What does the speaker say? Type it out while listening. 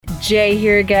Jay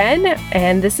here again,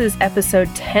 and this is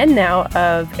episode 10 now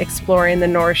of Exploring the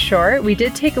North Shore. We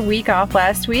did take a week off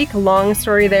last week, long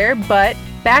story there, but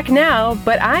back now.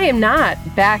 But I am not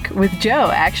back with Joe,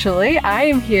 actually. I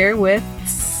am here with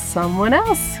someone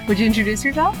else. Would you introduce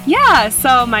yourself? Yeah,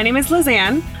 so my name is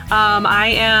Lizanne. I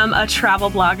am a travel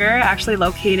blogger, actually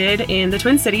located in the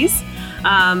Twin Cities.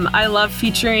 I love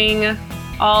featuring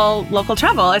all local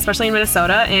travel, especially in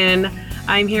Minnesota, and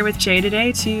I'm here with Jay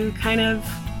today to kind of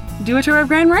do a tour of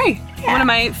Grand Marais. Yeah. One of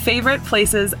my favorite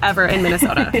places ever in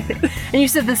Minnesota. And you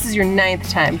said this is your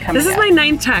 9th time coming up. This is my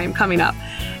 9th time coming up.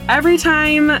 Every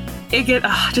time it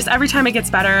gets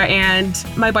better, and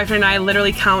my boyfriend and I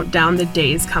literally count down the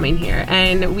days coming here,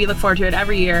 and we look forward to it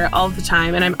every year, all the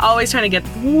time, and I'm always trying to get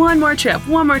one more trip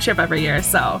every year,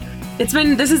 so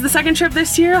this is the 2nd trip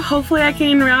this year. Hopefully I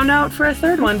can round out for a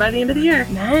 3rd one by the end of the year.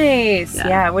 Nice.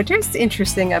 Yeah, winter's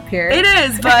interesting up here. It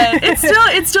is, but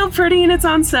it's still pretty in its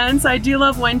own sense. I do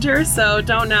love winter, so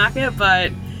don't knock it,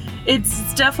 but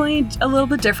it's definitely a little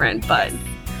bit different, but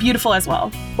beautiful as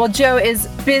well. Well, Joe is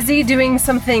busy doing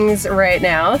some things right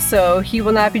now, so he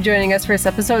will not be joining us for this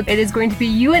episode. It is going to be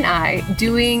you and I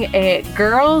doing a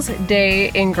girls' day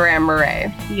in Grand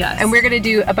Marais. Yes. And we're going to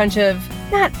do a bunch of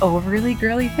not overly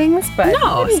girly things, but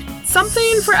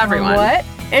something for everyone. What?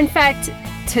 In fact,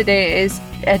 today's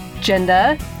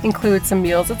agenda includes some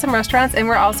meals at some restaurants, and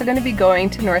we're also going to be going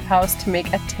to North House to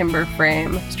make a timber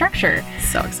frame structure.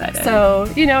 So excited. So,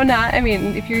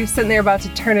 if you're sitting there about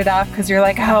to turn it off because you're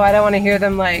like, oh, I don't want to hear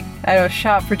them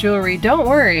shop for jewelry, don't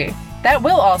worry. That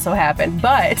will also happen,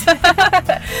 but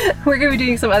we're going to be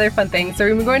doing some other fun things. So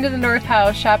we're going to be going to the North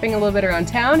House, shopping a little bit around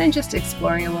town, and just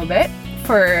exploring a little bit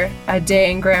for a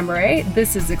day in Grand Marais.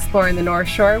 This is Exploring the North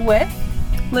Shore with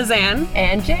Lizanne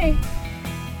and Jay.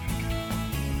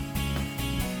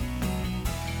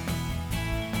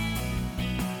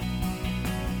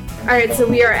 All right, so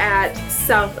we are at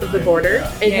south of the border.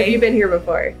 And have you been here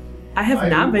before? I have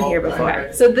not been here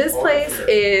before. So this place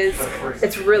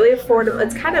it's really affordable.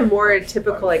 It's kind of more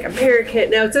typical American.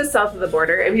 Now it says south of the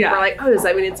border, and people are like, oh, does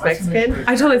that mean it's Mexican?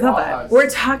 I totally thought that. We're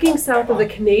talking south of the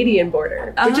Canadian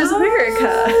border, which is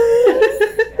America.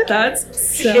 That's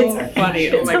so funny.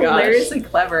 Oh my gosh. It's hilariously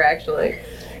clever, actually.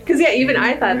 Because, even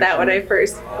I thought that when I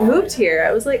first moved here.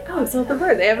 I was like, oh, south of the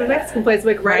border. They have a Mexican place,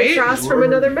 right across from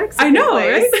another Mexican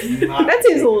place. Right? That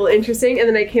seems a little interesting. And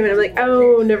then I came in, I'm like,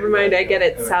 oh, never mind. I get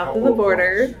it. South of the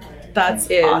border. That's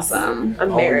awesome.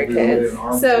 American.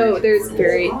 So there's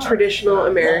very traditional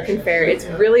American fare. It's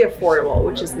really affordable,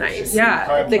 which is nice.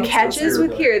 Yeah. The catch is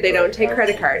with here, they don't take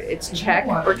credit card. It's check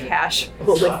or cash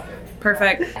only.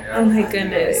 Perfect. Oh my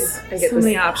goodness. So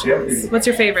many options. What's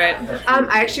your favorite?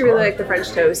 I actually really like the French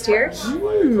toast here.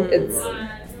 It's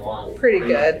pretty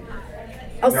good.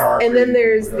 And then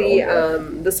there's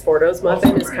the Sportos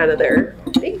muffin is kind of their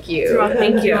thank you.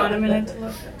 Thank you. Want a minute to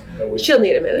look? She'll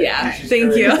need a minute. Yeah,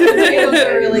 thank you. The potatoes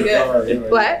are really good.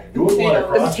 What?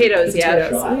 The potatoes,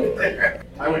 yeah.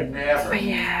 I would never.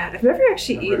 Yeah, I've never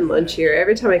actually eaten lunch here.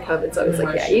 Every time I come, it's always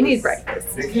like, you need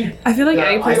breakfast. I feel like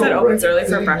any place that opens early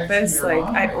for breakfast,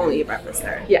 I only eat breakfast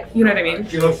there. Yeah. You know what I mean?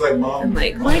 She looks like mom. I'm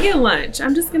like, when I get lunch,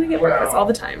 I'm just going to get breakfast all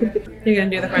the time. You're going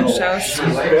to do the French toast?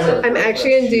 I'm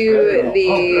actually going to do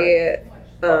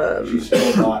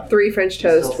the 3 French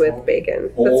toast with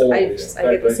bacon.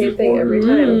 I get the same thing every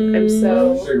time. I'm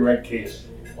so... Cigarette case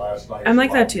last night. I'm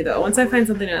like that too, though. Once I find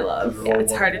something I love,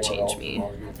 it's hard to change me.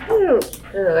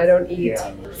 I don't eat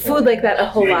food like that a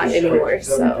whole lot anymore,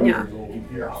 so yeah.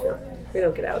 We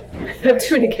don't get out. I have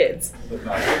too many kids.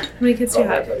 How many kids do you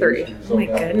have? 3. Oh my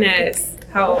goodness.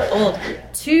 How old?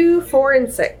 2, 4,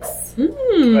 and 6.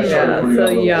 Yeah, so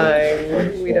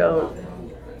young. We don't.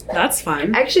 That's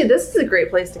fun. Actually, this is a great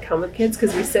place to come with kids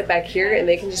because we sit back here and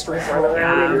they can just run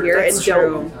around in here and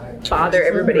don't bother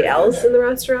everybody else in the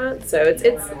restaurant. So it's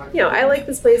I like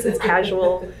this place. It's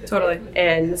casual. Totally.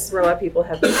 And this is where a lot of people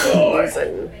have parties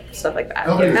and stuff like that. I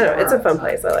don't know. It's a fun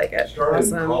place. I like it.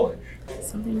 Awesome.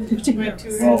 Something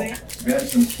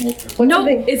No,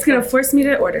 it's going to force me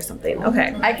to order something.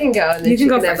 Okay. I can go, and then you can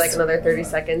have another 30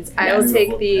 seconds. I will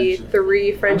take the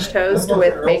 3 French toast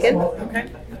with bacon. Okay.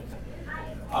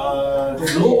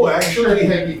 No,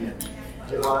 actually.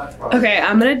 Okay,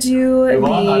 I'm going to do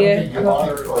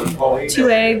the 2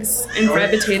 eggs and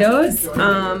fried potatoes,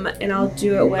 and I'll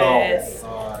do it with...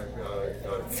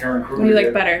 What do you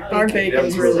like better? Our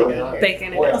bacon's really good.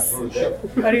 Bacon it is.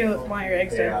 How do you want your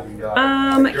eggs done?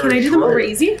 Can I do them over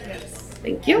easy? Yes.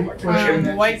 Thank you.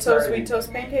 White toast, sweet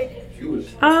toast, pancake? She was,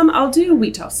 I'll do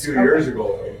wheat toast. 2 years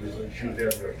ago, she was having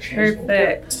a cheese.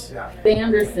 Perfect. The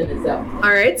Anderson is up.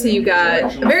 All right, so you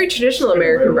got a very traditional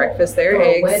American breakfast there: For a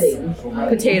eggs, wedding.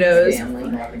 potatoes,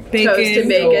 Bacon. toast, and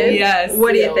bacon. Yes.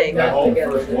 What do you think? That whole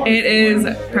first one. It is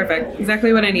perfect.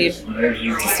 Exactly what I need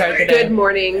to start the day. Good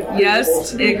morning.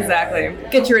 Yes, exactly.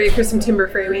 Get you ready for some timber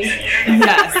framing.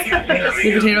 Yes.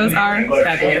 The potatoes are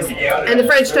fabulous. And the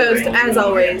French toast, as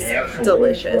always,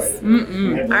 delicious.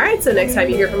 Mm-mm. All right, so next time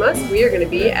you hear from us, we are going to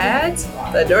be at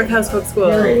the North House Book School.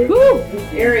 Woo!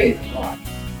 Gary.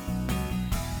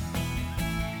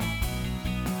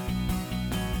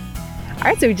 All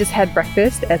right, so we just had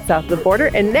breakfast at South of the Border,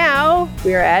 and now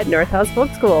we are at North House Book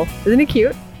School. Isn't it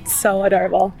cute? So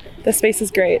adorable. The space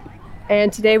is great.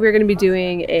 And today we're going to be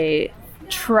doing a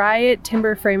Try It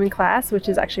timber framing class, which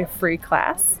is actually a free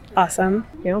class. Awesome.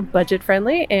 You know, budget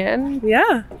friendly. And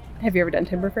Yeah. have you ever done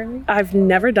timber framing? I've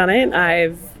never done it.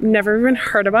 I've never even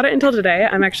heard about it until today.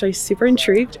 I'm actually super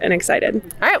intrigued and excited.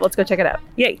 All right, let's go check it out.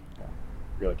 Yay.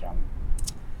 Really counting.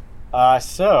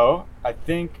 So I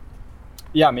think,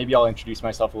 maybe I'll introduce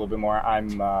myself a little bit more.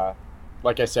 I'm,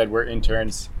 like I said, we're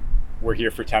interns. We're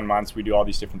here for 10 months. We do all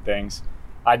these different things.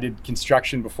 I did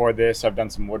construction before this. I've done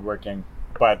some woodworking,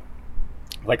 but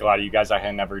like a lot of you guys, I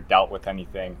had never dealt with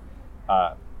anything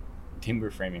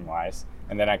timber framing wise.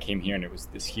 And then I came here and it was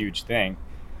this huge thing.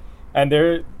 And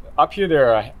there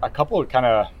are a couple of kind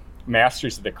of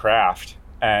masters of the craft.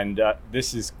 And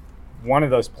this is one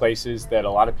of those places that a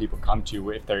lot of people come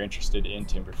to if they're interested in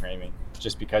timber framing,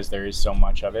 just because there is so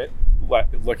much of it.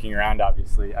 Looking around,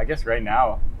 obviously, I guess right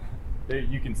now,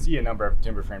 you can see a number of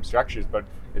timber frame structures, but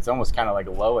it's almost kind of like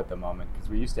low at the moment because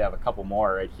we used to have a couple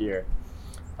more right here.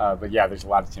 But yeah, there's a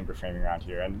lot of timber framing around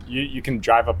here. And you can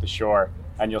drive up the shore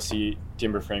and you'll see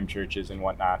timber frame churches and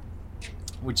whatnot,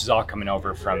 which is all coming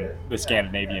over from the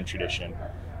Scandinavian tradition.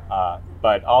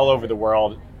 But all over the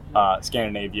world,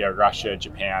 Scandinavia, Russia,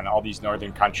 Japan, all these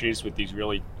northern countries with these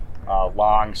really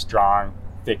long, strong,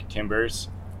 thick timbers,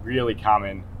 really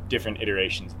common, different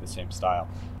iterations of the same style.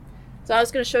 So I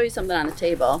was going to show you something on the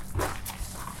table.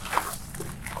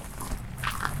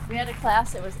 We had a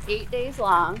class that was 8 days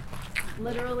long.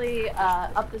 Literally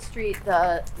up the street,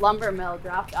 the lumber mill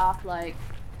dropped off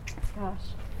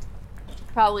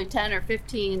probably 10 or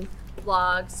 15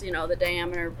 logs. You know, the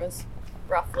diameter was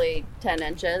roughly 10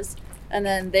 inches. And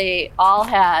then they all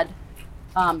had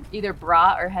either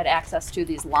brought or had access to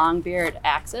these long beard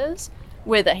axes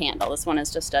with a handle. This one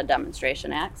is just a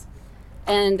demonstration axe.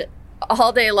 And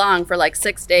all day long for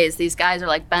 6 days, these guys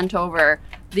are bent over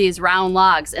these round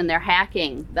logs and they're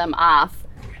hacking them off,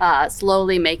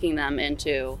 slowly making them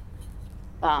into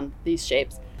these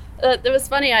shapes. It was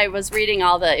funny, I was reading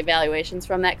all the evaluations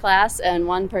from that class, and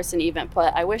one person even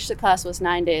put, I wish the class was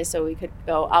 9 days so we could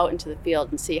go out into the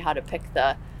field and see how to pick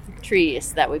the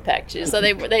trees that we picked. So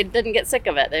they didn't get sick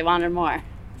of it, they wanted more.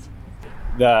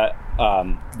 There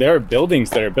are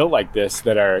buildings that are built like this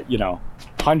that are,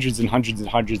 hundreds and hundreds and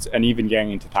hundreds and even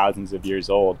getting into thousands of years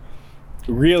old.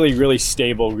 Really, really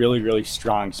stable, really, really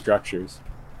strong structures.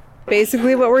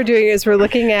 Basically what we're doing is we're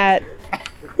looking at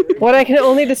what I can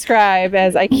only describe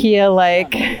as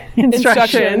IKEA-like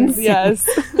instructions Yes.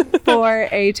 for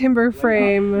a timber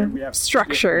frame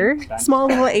structure. Small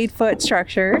little 8-foot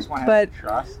structure, but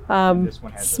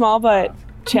Small but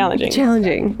challenging.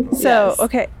 challenging. So, Yes.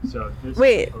 okay. So this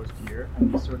Wait. is post here,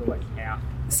 and these sort of half.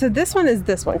 So this one is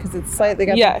this one because it's slightly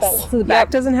got Yes. the bend. So the back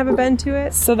Yep. doesn't have a bend to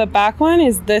it. So the back one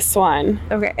is this one.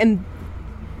 Okay, and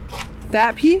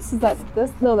that piece, is that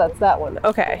this? No, that's that one.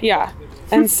 Okay. Yeah.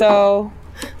 And so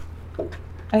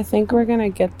I think we're gonna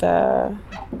get the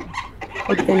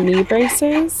knee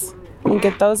braces and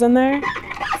get those in there.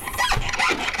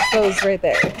 Those right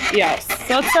there. Yes.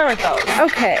 So let's start with those.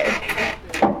 Okay.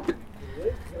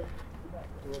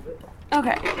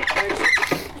 Okay.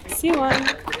 See one.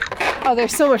 Oh, they're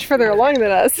so much further along than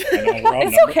us.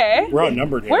 It's okay. We're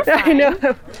outnumbered here. We're fine. I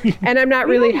know. And I'm not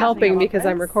really helping because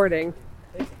I'm recording.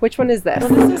 Which one is this?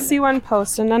 Well, this is C1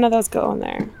 post, and none of those go in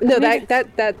there. No,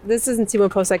 that this isn't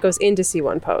C1 post. That goes into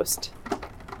C1 post.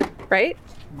 Right?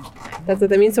 That's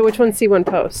what that means. So which one's C1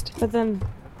 post? But then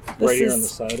this Right here on the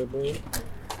is side, I believe.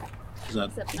 Is that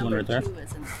Except one right there? 2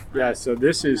 is in Yeah, so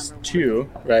this is 2,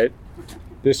 right?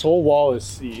 This whole wall is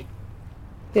C,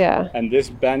 Yeah. and this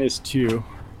bend is 2,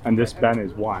 and this bend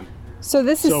is 1. So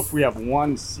this So is, if we have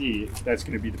 1 C, that's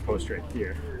going to be the post right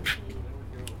here,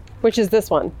 which is this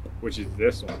one. which is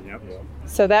this one. Yep.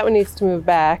 So that one needs to move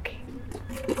back.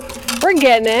 We're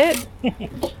getting it.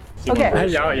 Okay.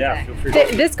 Yeah. Feel free.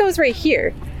 This goes right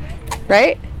here,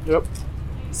 right? Yep.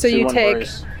 So you C1 take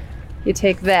brace. You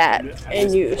take that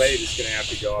and you Blade is gonna have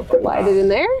to go up. slide it in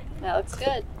there. That looks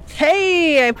good.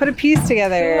 Hey, I put a piece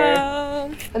together.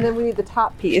 Hello. And then we need the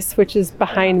top piece, which is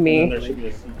behind me. There should be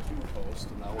a C2 post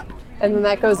and that would. And then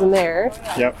that goes in there.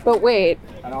 Yep. But wait,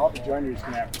 And all the joinery is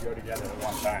gonna have to go together at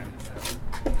one time.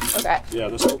 okay. Yeah,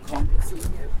 this will come.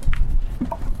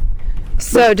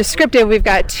 So descriptive, we've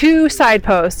got 2 side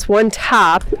posts, 1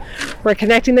 top. We're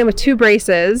connecting them with 2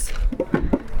 braces.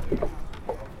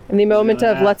 And the moment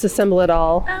of let's assemble it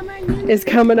all is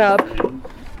coming up.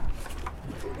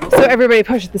 So everybody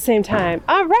push at the same time.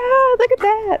 All right, look at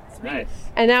that. Nice.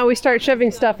 And now we start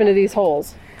shoving stuff into these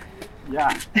holes.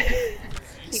 Yeah.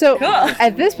 So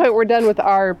at this point, we're done with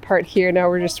our part here. Now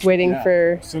we're just waiting Yeah.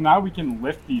 for... So now we can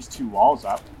lift these 2 walls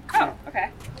up. Oh, okay.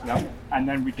 Yep. And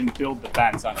then we can build the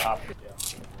fence on top of it.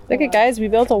 Look at guys, we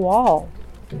built a wall.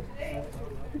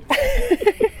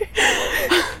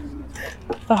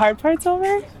 The hard part's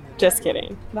over? Just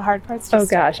kidding. The hard part's just Oh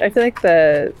gosh, I feel like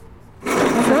it's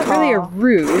not really a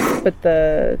roof, but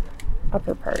the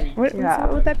upper part. What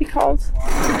would that be called?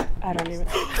 I don't even.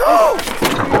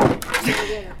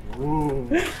 Ooh.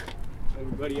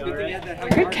 Everybody all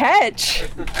right? Good catch.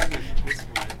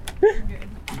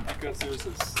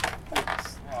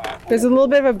 There's a little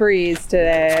bit of a breeze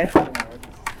today.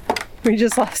 We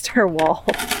just lost our wall.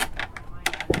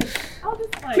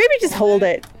 Maybe just hold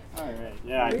it. All right.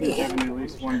 Yeah, I think having at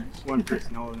least one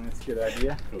person holding it's a good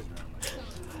idea.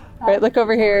 All right, look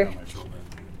over here.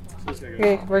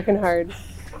 Okay, working hard.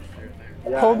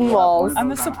 Holding walls. I'm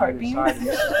the support beam. You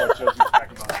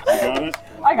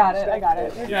got it? I got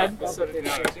it. You're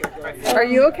good. Are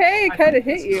you okay? It kind of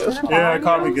hit you. Yeah, it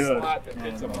caught me good.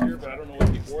 It's up here, but I don't know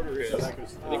what the order is. I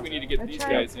think we need to get these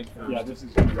guys in first. Yeah, this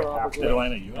is going to go after.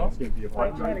 Atlanta, you know? It's going to be a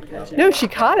fight. No, she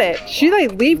caught it. She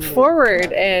like leaped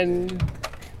forward and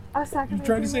You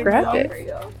tried to say grabbed it. Are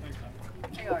you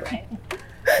all right?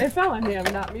 It fell on him,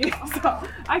 not me. So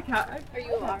I can't. Are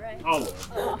you all right?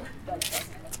 Oh,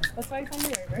 That's why I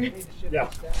found you. yeah.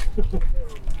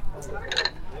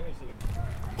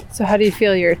 So how do you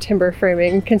feel your timber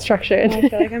framing construction? I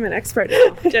feel like I'm an expert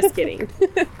now. Just kidding.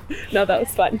 No, that was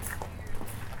fun.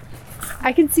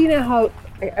 I can see now how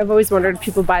I've always wondered if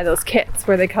people buy those kits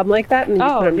where they come like that and you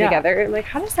Oh, put them yeah. together. And like,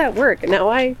 how does that work? And now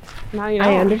I Now you know.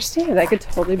 I understand. I could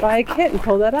totally buy a kit and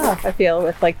pull that off. I feel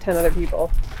with like 10 other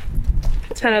people.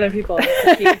 10 other people.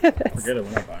 Forget it,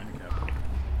 we're not buying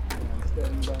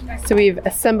a So we've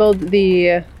assembled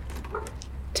the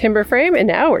timber frame and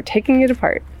now we're taking it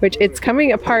apart, which it's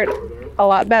coming apart a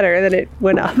lot better than it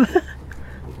went up.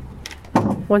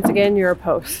 Once again, you're a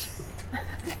post.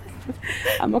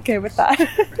 I'm okay with that.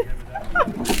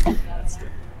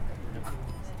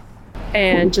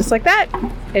 And just like that,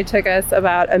 it took us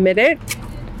about a minute.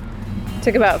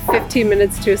 Took about 15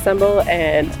 minutes to assemble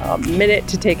and a minute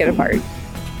to take it apart.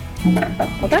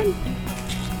 Well done.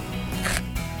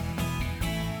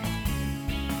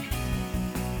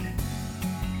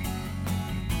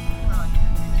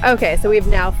 Okay, so we've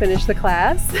now finished the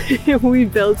class. We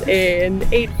built an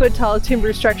 8-foot tall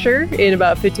timber structure in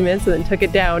about 15 minutes and then took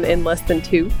it down in less than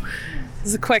 2. This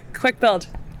is a quick build.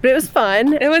 But it was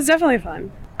fun. It was definitely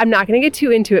fun. I'm not going to get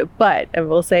too into it, but I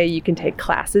will say you can take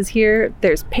classes here.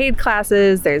 There's paid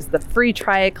classes, there's the free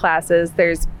try it classes,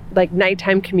 there's like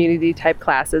nighttime community type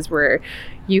classes where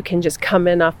you can just come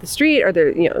in off the street, or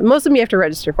there, most of them you have to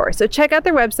register for. So check out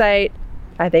their website.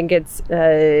 I think it's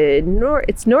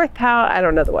North House. I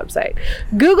don't know the website.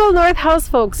 Google North House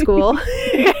Folk School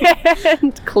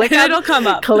and click on, It'll come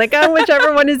up. Click on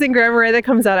whichever one is in Grand Marais that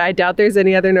comes out. I doubt there's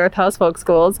any other North House Folk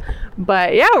Schools.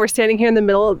 But yeah, we're standing here in the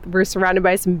middle. We're surrounded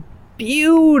by some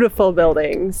beautiful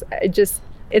buildings.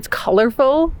 It's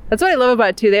colorful. That's what I love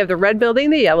about it too. They have the red building,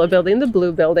 the yellow building, the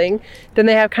blue building. Then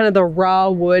they have kind of the raw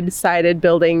wood sided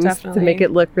buildings Definitely. to make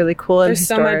it look really cool and There's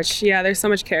so historic. much, there's so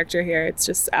much character here. It's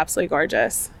just absolutely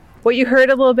gorgeous. What you heard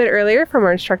a little bit earlier from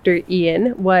our instructor,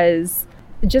 Ian, was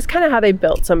just kind of how they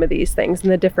built some of these things and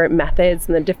the different methods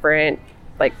and the different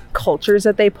like cultures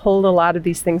that they pulled a lot of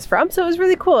these things from. So it was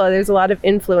really cool. There's a lot of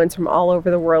influence from all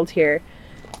over the world here.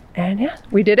 And yeah,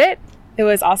 we did it. It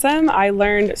was awesome. I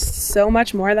learned so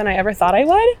much more than I ever thought I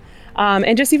would.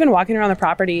 And just even walking around the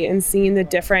property and seeing the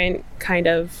different kind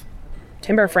of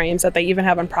timber frames that they even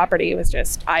have on property was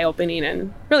just eye-opening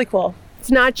and really cool. It's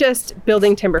not just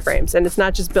building timber frames, and it's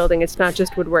not just building, it's not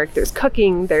just woodwork. There's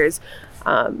cooking, there's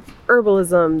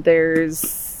herbalism, there's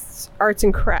not arts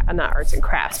and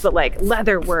crafts, but like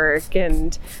leather work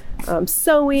and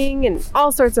sewing and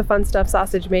all sorts of fun stuff,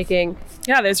 sausage making.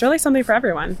 Yeah, there's really something for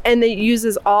everyone. And it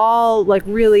uses all like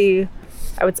really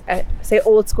I would say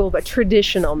old school, but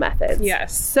traditional methods.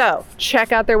 Yes. So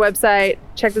check out their website,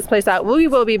 check this place out. We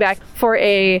will be back for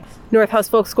a North House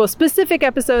Folk School specific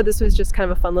episode. This was just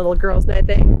kind of a fun little girls' night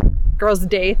thing, girls'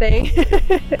 day thing.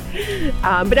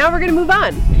 But now we're gonna move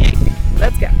on.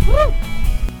 Let's go. Woo!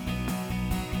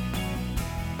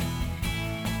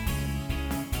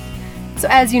 So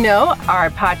as you know,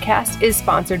 our podcast is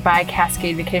sponsored by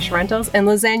Cascade Vacation Rentals. And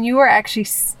Lizanne, you are actually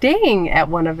staying at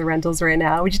one of the rentals right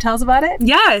now. Would you tell us about it?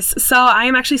 Yes. So I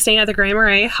am actually staying at the Grand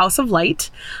Marais House of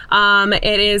Light.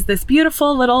 It is this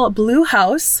beautiful little blue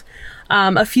house.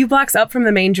 A few blocks up from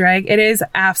the main drag. It is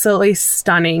absolutely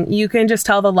stunning. You can just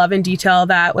tell the love and detail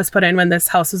that was put in when this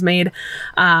house was made.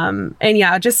 And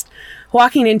yeah, just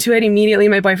walking into it immediately,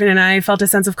 my boyfriend and I felt a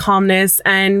sense of calmness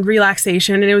and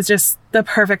relaxation. And it was just the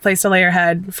perfect place to lay your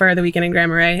head for the weekend in Grand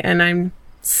Marais. And I'm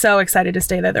so excited to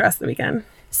stay there the rest of the weekend.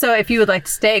 So if you would like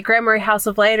to stay at Grand Marais House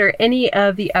of Light or any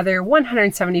of the other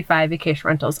 175 vacation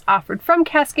rentals offered from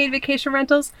Cascade Vacation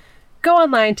Rentals, go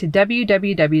online to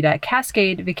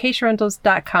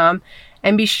www.cascadevacationrentals.com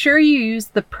and be sure you use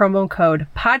the promo code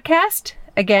podcast.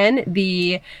 Again,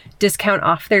 the discount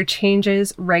off there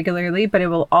changes regularly, but it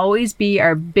will always be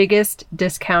our biggest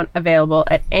discount available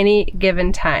at any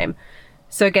given time.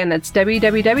 So again, that's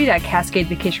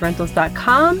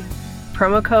www.cascadevacationrentals.com,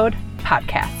 promo code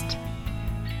podcast.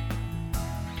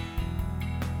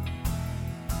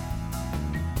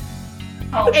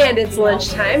 And it's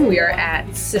lunchtime. We are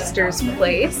at Sister's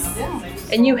Place.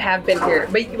 And you have been here,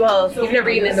 but well, you've never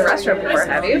eaten in the restaurant before,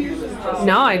 have you?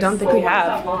 No, I don't think we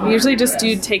have. We usually just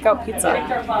do takeout pizza.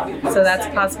 So that's a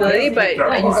possibility, but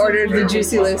you've ordered the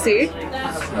Juicy Lucy.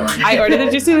 I ordered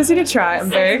the Juicy Lucy to try. I'm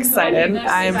very excited.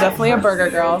 I'm definitely a burger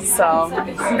girl, so.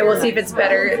 And we'll see if it's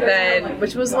better than,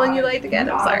 which was the one you liked again?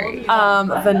 I'm sorry.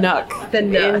 The Nook. The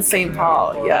Nook. In St.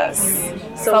 Paul, yes.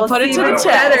 So I'll we'll put it see to if the it's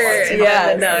test. better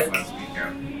Yes. than the Nook.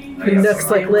 The Nook's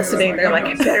like listening. They're like,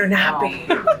 it better not be.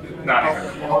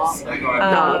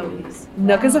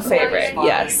 Nook is a favorite,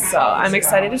 yes. So I'm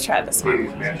excited to try this one.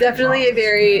 Definitely a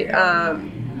very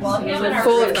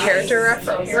full of character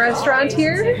restaurant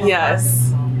here.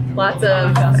 Yes. Lots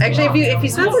of actually, if you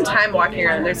spend some time walking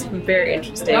around, there's some very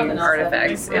interesting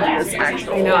artifacts in this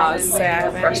actual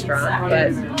restaurant.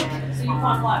 But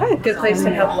a good place to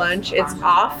have lunch. It's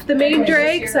off the main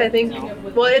drag, so I think,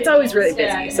 well, it's always really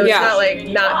busy. So it's not like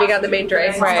not big on the main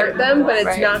drag to hurt them, but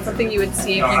it's not something you would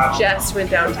see if you just went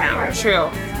downtown. True.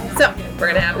 So we're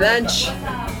gonna have lunch.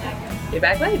 Be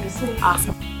back later.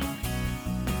 Awesome.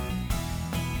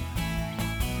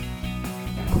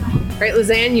 All right,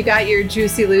 Lizanne, you got your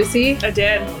Juicy Lucy. I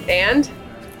did. And?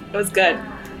 It was good.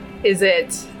 Is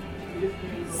it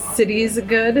cities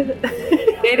good?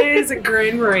 It is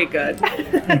Grand Marais good.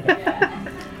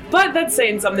 But that's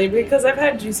saying something because I've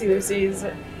had Juicy Lucy's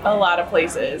a lot of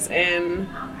places and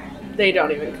they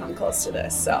don't even come close to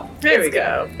this. So There we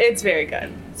go. It's very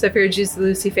good. So if you're a Juicy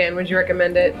Lucy fan, would you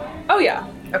recommend it? Oh yeah,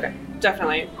 Okay.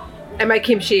 definitely. And my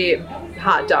kimchi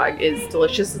hot dog is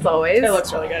delicious as always. It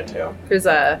looks really good too. There's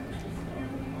a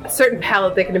certain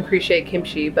palate that can appreciate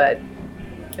kimchi, but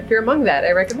if you're among that,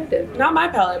 I recommend it. Not my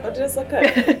palate, but it does look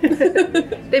good.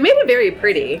 They made it very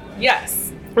pretty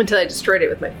Yes. until I destroyed it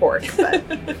with my fork. But.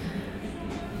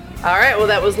 All right, well,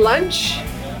 that was lunch.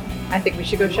 I think we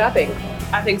should go shopping.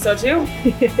 I think so too.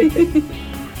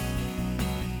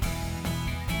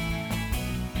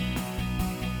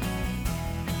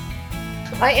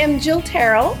 I am Jill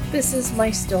Terrell. This is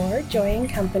my store, Joy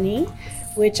 & Company,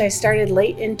 which I started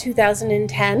late in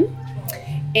 2010.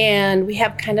 And we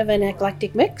have kind of an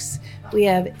eclectic mix. We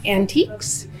have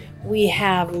antiques, we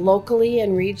have locally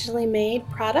and regionally made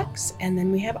products, and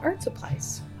then we have art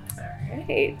supplies. All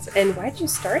right. And why'd you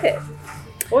start it?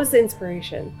 What was the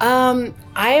inspiration? I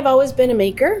have always been a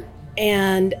maker,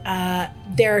 and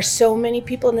there are so many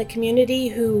people in the community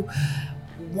who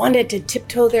wanted to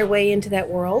tiptoe their way into that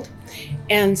world.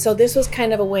 And so this was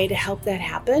kind of a way to help that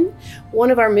happen. One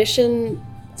of our mission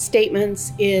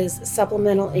statements is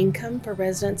supplemental income for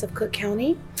residents of Cook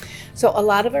County. So a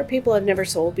lot of our people have never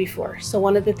sold before. So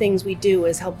one of the things we do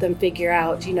is help them figure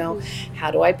out, you know,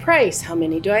 how do I price? How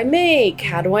many do I make?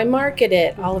 How do I market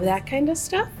it? All of that kind of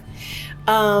stuff.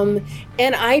 And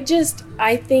I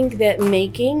think that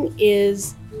making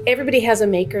is, everybody has a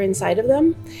maker inside of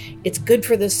them. It's good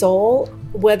for the soul.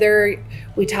 whether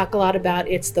we talk a lot about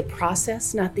it's the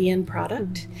process, not the end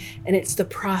product, and it's the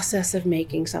process of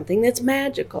making something that's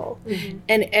magical,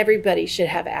 and everybody should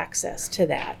have access to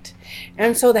that.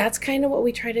 And so that's kind of what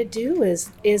we try to do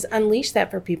is unleash that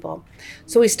for people.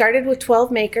 So we started with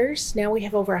 12 makers. Now we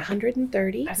have over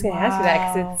 130. I was going to ask you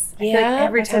that because I feel Yeah, like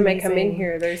every that's time I come in amazing.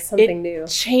 here, there's something It new.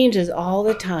 changes all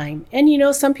the time. And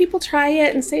some people try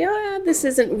it and say, oh, this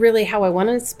isn't really how I want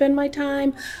to spend my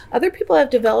time. Other people have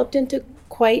developed into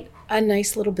quite a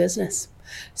nice little business.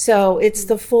 So it's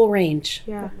the full range.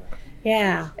 Yeah.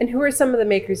 Yeah. And who are some of the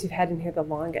makers you've had in here the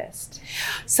longest?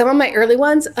 Some of my early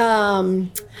ones,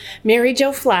 Mary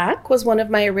Jo Flack was one of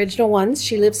my original ones.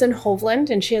 She lives in Hovland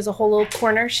and she has a whole little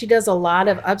corner. She does a lot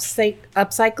of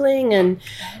upcycling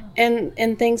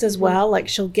and things as well. Like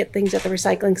she'll get things at the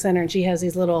recycling center and she has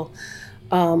these little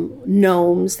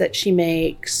gnomes that she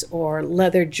makes, or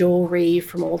leather jewelry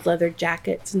from old leather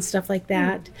jackets and stuff like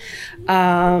that.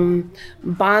 Bonsai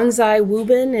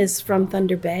Woobin is from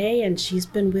Thunder Bay, and she's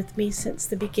been with me since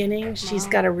the beginning. She's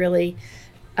got a really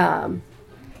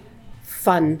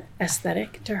fun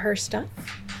aesthetic to her stuff.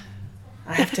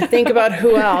 I have to think about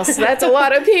who else. That's a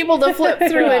lot of people to flip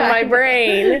through in my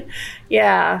brain.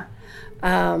 Yeah.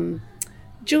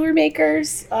 Jewelry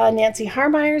makers, Nancy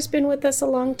Harmeyer's been with us a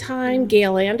long time.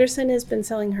 Gail Anderson has been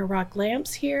selling her rock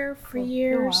lamps here for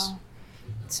years. wow.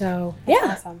 So,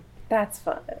 yeah. Awesome. That's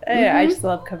fun. I just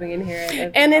love coming in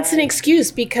here. And it's an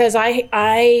excuse because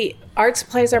I art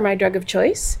supplies are my drug of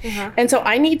choice. And so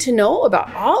I need to know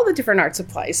about all the different art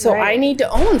supplies. So Right. I need to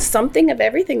own something of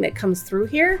everything that comes through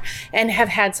here and have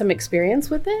had some experience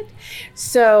with it.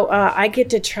 So I get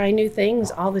to try new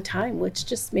things all the time, which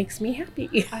just makes me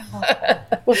happy.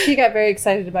 Well, she got very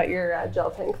excited about your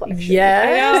gel pen collection. Yes.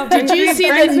 I know. Did you see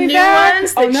the Brings me new back.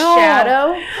 ones? Oh, The no.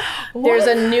 shadow. There's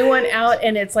a new one out,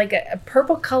 and it's like a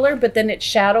purple color, but then it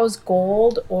shadows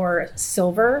gold or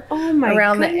silver Oh my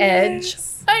around the edge.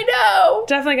 I know.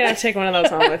 Definitely gonna take one of those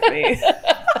home with me.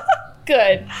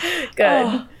 Good. Good.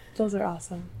 Oh, those are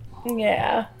awesome.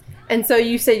 Yeah. And so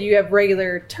you said you have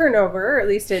regular turnover, or at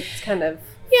least it's kind of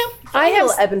Yeah. I a have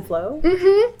little ebb and flow.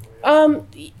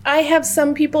 I have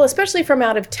some people, especially from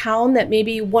out of town, that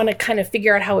maybe want to kind of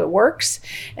figure out how it works,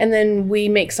 and then we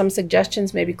make some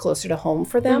suggestions, maybe closer to home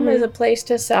for them as a place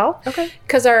to sell. Okay.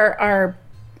 Because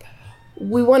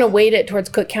we want to weight it towards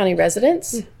Cook County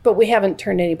residents, but we haven't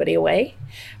turned anybody away.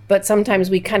 But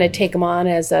sometimes we kind of take them on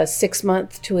as a 6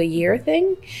 month to a year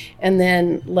thing, and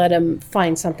then let them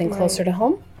find something closer to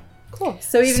home. Cool.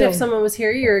 So even So- if someone was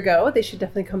here a year ago, they should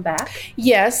definitely come back.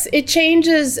 Yes, it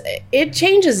changes. It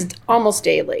changes almost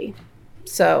daily.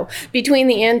 So between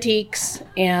the antiques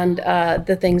and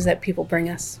the things that people bring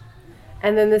us.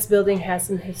 And then this building has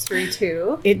some history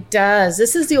too. It does.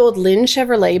 This is the old Lynn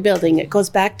Chevrolet building. It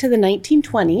goes back to the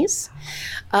 1920s.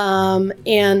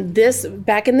 And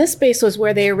back in this space was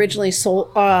where they originally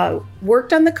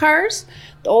worked on the cars.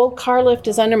 The old car lift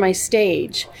is under my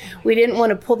stage. We didn't want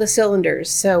to pull the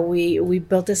cylinders, so we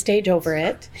built a stage over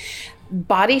it.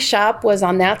 Body shop was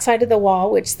on that side of the wall,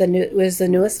 which was the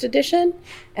newest addition.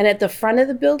 And at the front of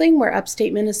the building, where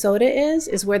Upstate Minnesota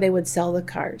is where they would sell the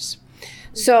cars.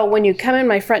 So when you come in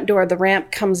my front door, the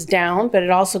ramp comes down, but it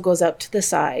also goes up to the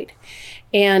side.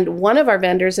 And one of our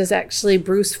vendors is actually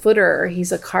Bruce Footer.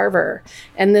 He's a carver.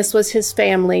 And this was his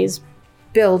family's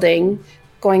building,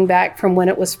 going back from when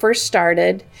it was first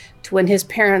started to when his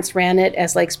parents ran it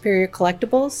as Lake Superior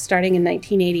Collectibles, starting in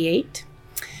 1988.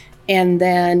 And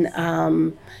then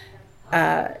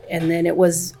it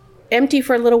was empty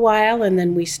for a little while, and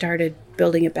then we started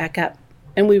building it back up.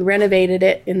 And we renovated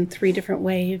it in 3 different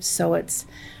waves, so it's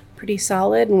pretty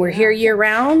solid. And we're here year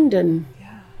round. And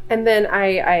then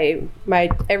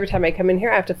every time I come in here,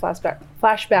 I have to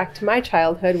flash back to my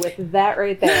childhood with that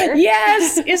right there.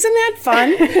 yes, isn't that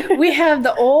fun? We have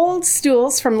the old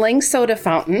stools from Lang's Soda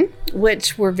Fountain,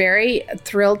 which we're very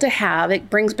thrilled to have. It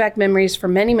brings back memories for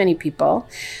many, many people.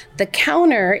 The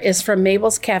counter is from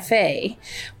Mabel's Cafe,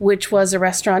 which was a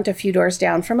restaurant a few doors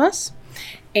down from us.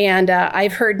 And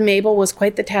I've heard Mabel was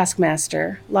quite the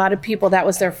taskmaster. A lot of people, that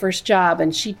was their first job,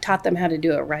 and she taught them how to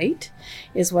do it right,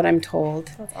 is what I'm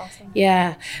told. That's awesome.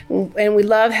 Yeah, and we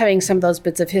love having some of those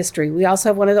bits of history. We also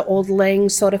have one of the old Lang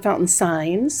Soda Fountain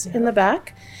signs in the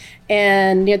back.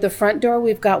 And near the front door,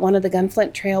 we've got one of the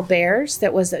Gunflint Trail bears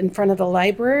that was in front of the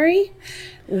library.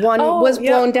 One was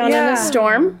blown down in a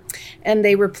storm, and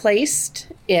they replaced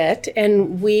it,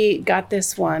 and we got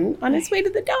this one on its way to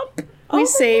the dump. We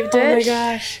saved it. Oh my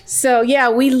gosh. So yeah,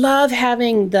 we love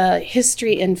having the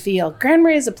history and feel. Grand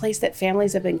Marais is a place that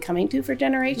families have been coming to for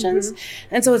generations.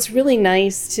 And so it's really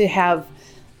nice to have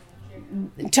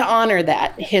to honor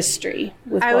that history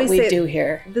with I what always we say do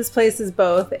here. This place is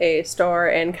both a store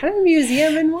and kind of a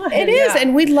museum in one. It is,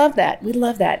 and we love that. We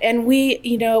love that. And we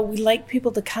like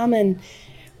people to come, and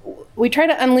we try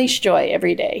to unleash joy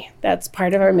every day. That's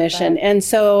part of our mission. And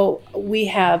so we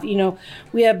have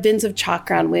bins of chalk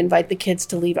ground. We invite the kids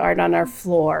to leave art on our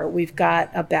floor. We've got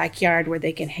a backyard where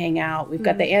they can hang out. We've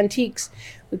got the antiques.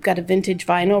 We've got a vintage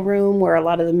vinyl room where a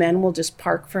lot of the men will just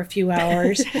park for a few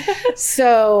hours.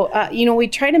 So, we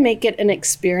try to make it an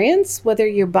experience, whether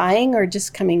you're buying or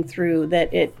just coming through,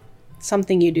 that it's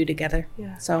something you do together.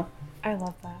 Yeah. So I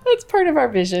love that. that's part of our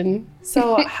vision.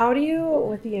 So how do you,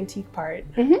 with the antique part,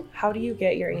 how do you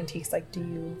get your antiques? Like,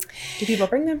 do people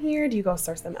bring them here? Do you go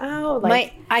source them out?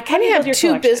 Like, I kind of build have your two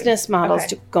collection? business models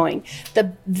Okay. going.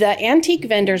 The antique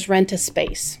vendors rent a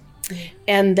space,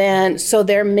 and then so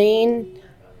their main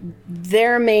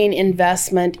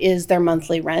investment is their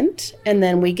monthly rent, and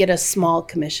then we get a small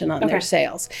commission on their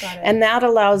sales. Got it. And that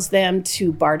allows them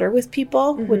to barter with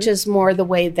people, which is more the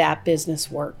way that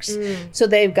business works. So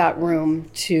they've got room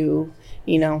to,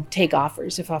 take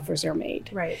offers if offers are made.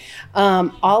 Right.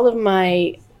 All of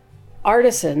my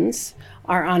artisans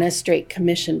are on a straight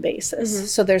commission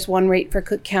basis. So there's one rate for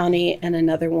Cook County and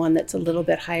another one that's a little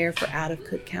bit higher for out of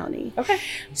Cook County. Okay.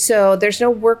 So there's no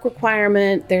work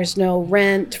requirement, there's no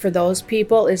rent for those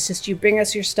people. It's just you bring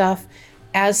us your stuff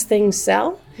as things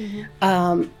sell.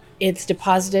 It's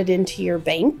deposited into your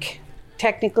bank,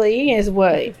 technically, is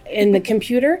what in the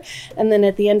computer. And then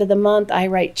at the end of the month, I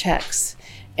write checks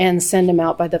and send them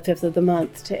out by the 5th of the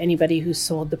month to anybody who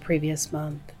sold the previous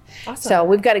month. Awesome. So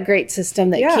we've got a great system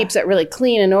that keeps it really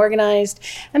clean and organized,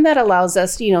 and that allows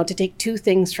us, to take 2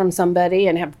 things from somebody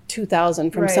and have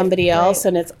 2,000 from somebody else,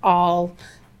 and it's all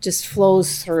just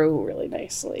flows through really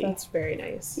nicely. That's very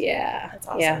nice. Yeah. That's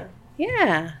awesome.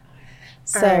 Yeah.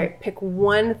 So All right, pick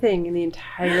one thing in the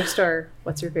entire store.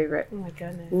 What's your favorite? Oh my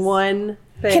goodness. One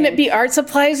thing. can it be art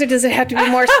supplies, or does it have to be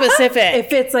more specific?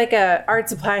 If it's like a art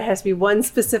supply, it has to be one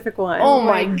specific one. Oh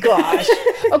my gosh.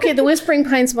 Okay, the Whispering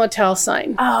Pines Motel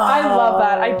sign. I love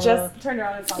that. I just turned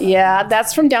around and saw that. Yeah,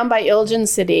 that's from down by Elgin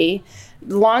City.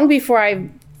 Long before I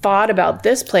thought about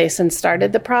this place and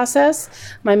started the process,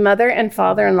 my mother and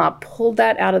father-in-law pulled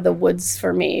that out of the woods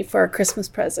for me for a Christmas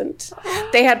present.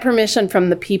 They had permission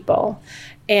from the people,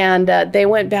 and they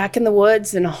went back in the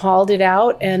woods and hauled it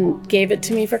out and gave it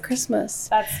to me for Christmas.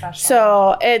 That's special.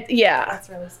 So That's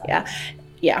really special.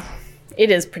 yeah,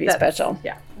 it is pretty special.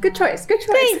 Yeah. Good choice. Good choice.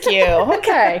 Thank you.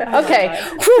 Okay.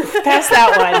 Whew, pass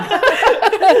that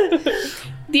one.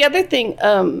 The other thing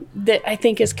that I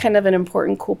think is kind of an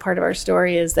important, cool part of our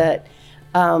story is that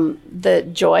the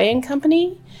Joy and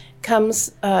Company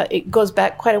comes, it goes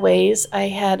back quite a ways. I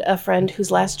had a friend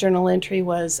whose last journal entry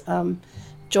was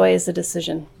Joy is a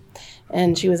Decision.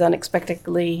 And she was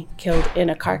unexpectedly killed in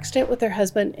a car accident with her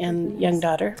husband and young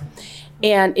daughter.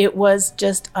 And it was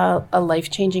just a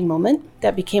life-changing moment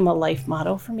that became a life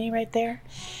motto for me right there.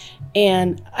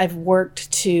 And I've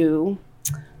worked to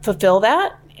fulfill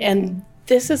that, and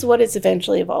this is what it's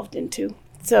eventually evolved into.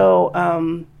 So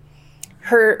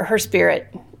her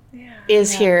spirit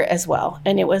is here as well.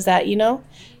 And it was that,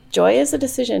 joy is a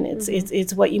decision.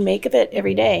 It's what you make of it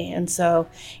every day. And so,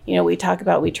 we try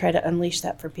to unleash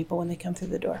that for people when they come through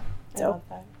the door. I love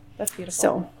that. That's beautiful.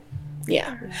 So,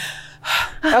 yeah.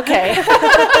 Okay.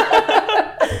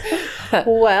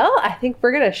 Well, I think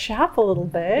we're going to shop a little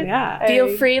bit. Yeah.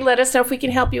 Feel free. Let us know if we can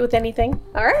help you with anything.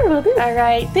 All right, we'll do. All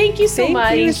right. Thank you so Thank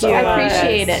much. you so I much.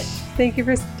 appreciate it. Thank you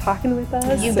for talking with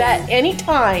us. You bet.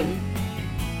 Anytime.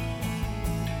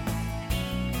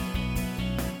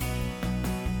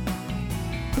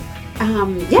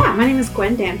 My name is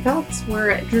Gwen Danfelt.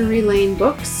 We're at Drury Lane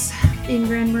Books in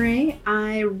Grand Marais.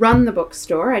 I run the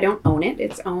bookstore. I don't own it.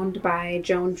 It's owned by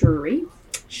Joan Drury.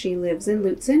 She lives in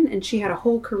Lutzen, and she had a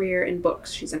whole career in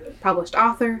books. She's a published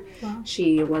author. Wow.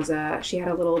 She had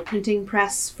a little printing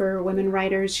press for women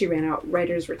writers. She ran a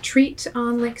writer's retreat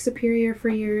on Lake Superior for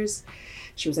years.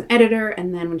 She was an editor,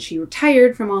 and then when she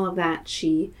retired from all of that,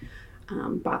 she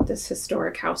bought this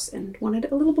historic house and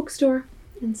wanted a little bookstore.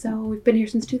 And so we've been here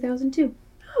since 2002.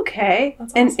 Okay.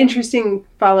 That's An awesome. interesting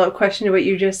follow-up question to what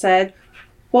you just said.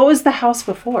 What was the house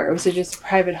before? Was it just a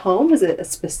private home? Was it a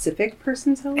specific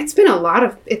person's home? It's been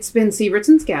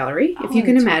Sievertson's Gallery, if you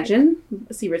can imagine.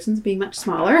 Sievertson's being much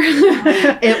smaller.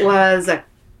 It was a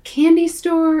candy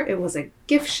store. It was a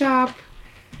gift shop.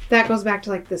 That goes back to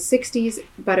like the 60s,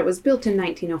 but it was built in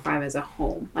 1905 as a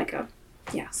home.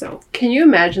 So. Can you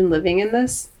imagine living in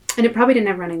this? And it probably didn't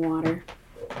have running water,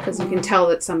 because you can tell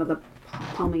that some of the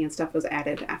plumbing and stuff was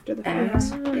added after the fact.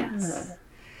 Yes.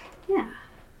 Yeah.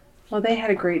 Well, they had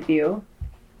a great view.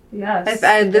 Yes.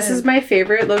 This is my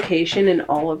favorite location in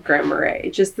all of Grand Marais.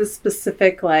 Just the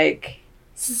specific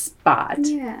spot.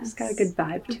 Yes. It's got a good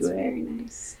vibe That's to it. very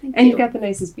nice. Thank And you. you've got the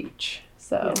nicest beach.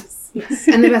 So Yes.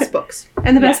 And the best books.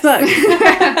 and the best books.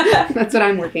 That's what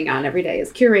I'm working on every day,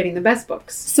 is curating the best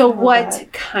books. So what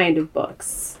kind of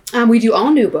books? We do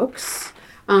all new books.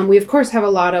 We, of course, have a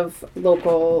lot of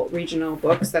local, regional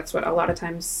books. That's what a lot of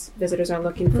times visitors are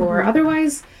looking for.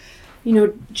 Otherwise,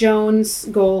 Joan's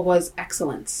goal was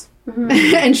excellence.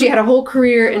 And she had a whole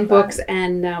career in books.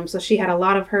 And so she had a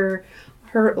lot of her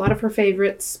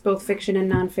favorites, both fiction and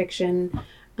nonfiction.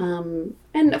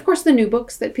 And, of course, the new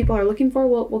books that people are looking for,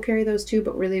 we'll carry those too.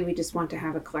 But really, we just want to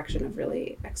have a collection of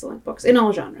really excellent books in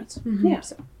all genres. Yeah.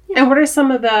 So, And what are some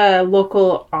of the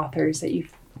local authors that you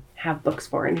have books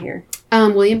for in here?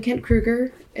 William Kent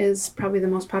Kruger is probably the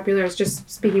most popular. I was just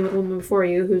speaking with a woman before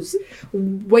you who's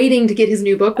waiting to get his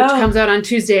new book, which comes out on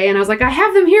Tuesday. And I was like, I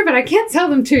have them here, but I can't sell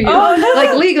them to you. Oh, no.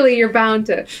 Like, legally, you're bound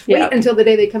to wait until the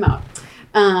day they come out.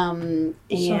 Show him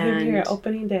here at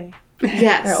opening day.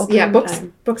 Yes. opening Yeah,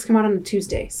 time. books come out on a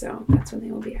Tuesday, so that's when they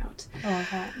will be out. Oh,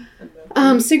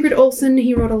 okay. Sigrid Olsen,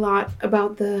 he wrote a lot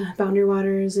about the Boundary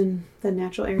Waters and the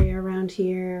natural area around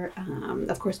here.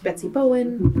 Of course, Betsy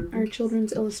Bowen, our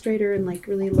children's illustrator, and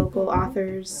really local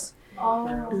authors.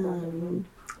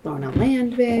 Lorna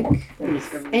Landvik,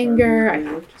 Anger. I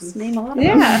could just name a lot of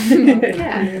them.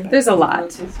 Yeah. There's a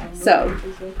lot. So,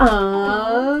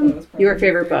 your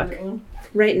favorite book?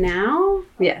 Right now,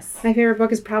 Yes. my favorite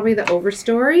book is probably The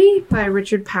Overstory by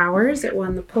Richard Powers. It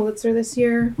won the Pulitzer this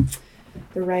year.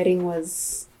 The writing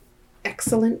was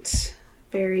excellent.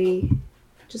 Very,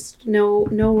 just no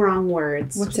wrong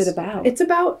words. What's it about? It's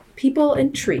about people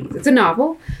and trees. It's a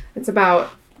novel.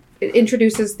 It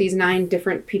introduces these 9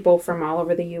 different people from all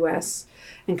over the U.S.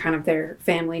 and kind of their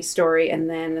family story, and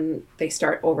then they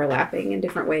start overlapping in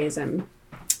different ways. And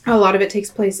a lot of it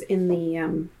takes place in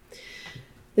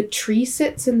the tree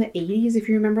sits in the 80s, if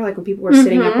you remember, when people were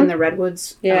sitting up in the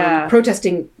redwoods,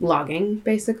 protesting logging,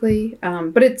 basically.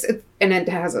 But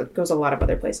it goes a lot of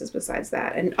other places besides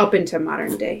that, and up into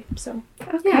modern day. So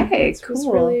Okay, it's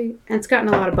cool. really, and it's gotten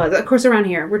a lot of buzz. Of course, around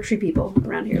here, we're tree people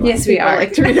around here. Yes, we are.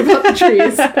 Like to read about the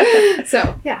trees.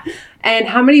 So yeah, And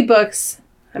how many books?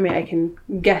 I mean, I can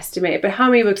guesstimate, but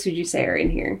how many books would you say are in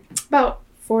here? about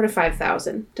 4,000 to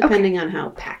 5,000, depending on how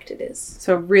packed it is.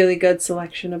 So a really good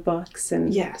selection of books.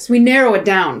 And Yes, we narrow it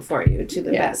down for you to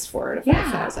the Yes. best 4,000 to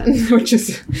Yeah. 5,000, which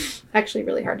is actually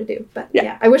really hard to do. But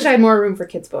yeah, I wish I had more room for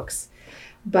kids' books.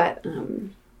 But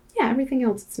everything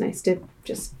else, it's nice to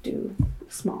just do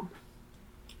small.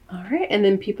 All right, and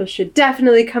then people should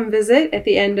definitely come visit at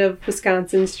the end of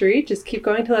Wisconsin Street. Just keep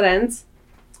going till it ends.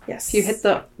 Yes. If you hit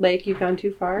the lake, you've gone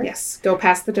too far. Yes, go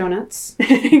past the donuts.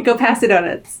 Go past the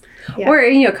donuts. Yeah. Or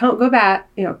go back,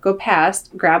 go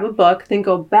past, grab a book, then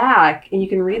go back, and you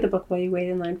can read the book while you wait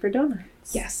in line for donuts.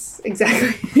 Yes,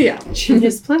 exactly. Yeah.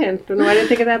 Genius plan. Don't know why I didn't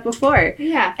think of that before.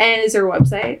 Yeah. And is there a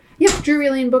website? Yep,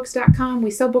 drurylanebooks.com.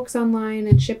 We sell books online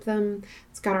and ship them.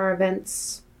 It's got our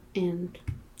events and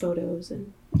photos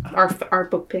and our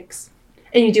book picks.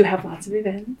 And you do have lots of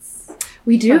events.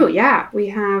 We do, yeah. We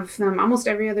have them almost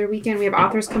every other weekend. We have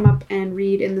authors come up and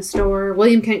read in the store.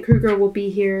 William Kent Kruger will be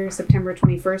here September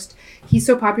 21st. He's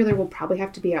so popular, we'll probably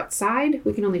have to be outside.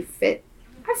 We can only fit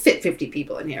 50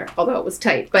 people in here, although it was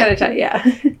tight. But Kind of tight, yeah.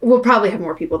 we'll probably have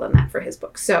more people than that for his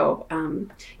book. So,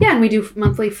 and we do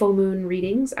monthly full moon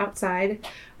readings outside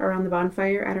around the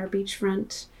bonfire at our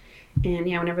beachfront. And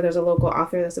whenever there's a local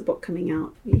author that's a book coming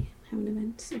out, we have an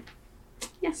event. So,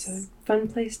 yes. So, fun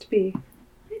place to be.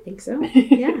 I think so.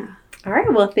 Yeah. All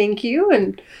right, well, thank you.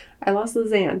 And I lost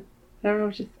Lizanne. I don't know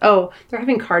what they're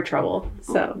having car trouble.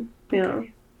 So, All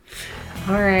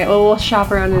right, well, we'll shop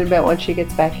around in a bit once she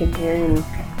gets back in here and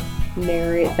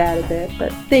narrate that a bit.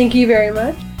 But thank you very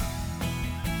much.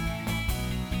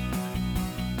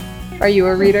 Are you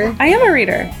a reader? I am a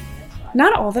reader.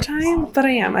 Not all the time, but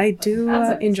I am. I do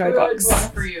enjoy books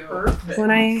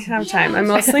when I have time. I'm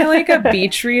mostly like a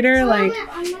beach reader, like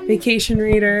vacation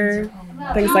reader,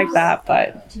 things like that.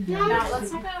 But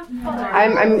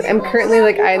I'm currently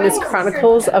in this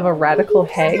Chronicles of a Radical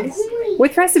Hag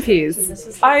with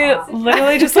recipes. I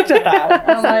literally just looked at that.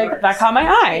 I'm like, that caught my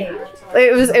eye.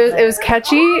 It was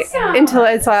catchy until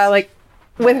I saw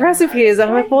with recipes.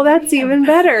 I'm like, well, that's even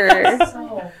better.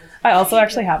 I also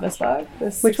actually have this book.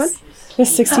 Which one? There's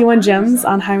 61 Gems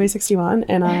on Highway 61,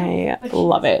 and I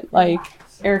love it.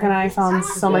 Eric and I found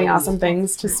so many awesome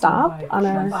things to stop on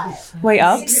our way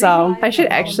up. So I should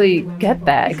actually get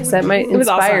that because that might It was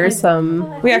inspire awesome.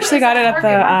 some. we actually got it at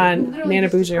the Nana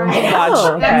Buju Lodge.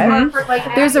 Oh,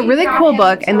 okay. There's a really cool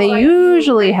book, and they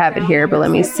usually have it here, but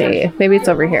let me see. Maybe it's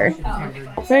over here.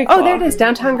 Very cool. Oh, there it is,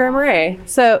 Downtown Grand Marais.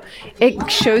 So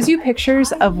it shows you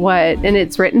pictures of what, and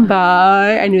it's written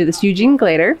by, I knew this, Eugene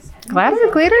Glader.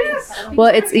 Glader? Well,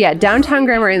 it's, Downtown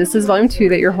Grand Marais. This is volume 2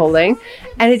 that you're holding.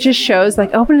 And it just shows,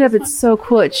 like, open it up, it's so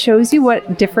cool. It shows you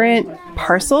what different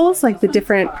parcels, like the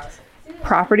different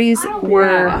properties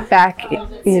were back,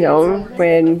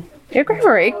 when Grand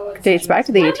Marais dates back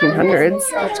to the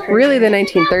 1800s. Really, the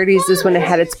 1930s is when it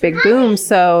had its big boom.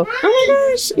 So, Oh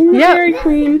my gosh, Dairy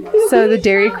Queen. So the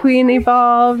Dairy Queen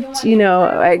evolved.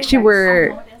 Actually,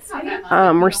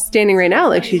 we're standing right now.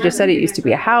 Like she just said, it used to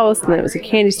be a house, and then it was a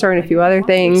candy store and a few other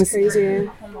things. Crazy.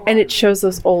 And it shows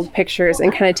those old pictures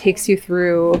and kind of takes you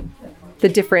through the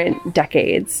different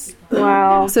decades.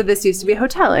 Wow. So this used to be a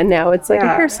hotel, and now it's like a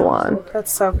hair salon.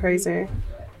 That's so crazy.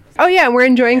 Oh yeah, we're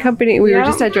in Join Company. We were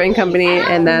just at Join Company,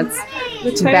 and that's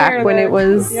back when it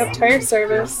was. Yep, tire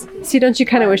service. See, don't you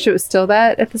kind of wish it was still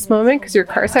that at this moment because your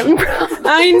car's having problems?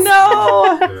 I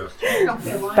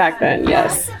know. Back then,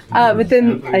 yes. But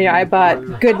then I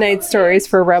bought Goodnight Stories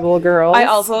for Rebel Girls. I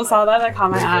also saw that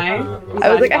caught my eye. I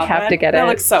was like, I have to get it. That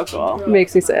looks so cool. It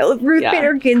makes me say, Ruth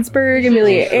Bader Ginsburg,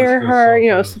 Amelia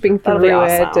Earhart, slipping That'll be through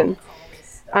awesome. it, and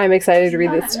I'm excited to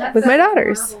read this with my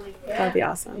daughters. That'd be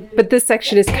awesome. But this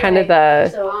section is kind of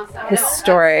the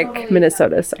historic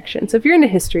Minnesota section. So if you're into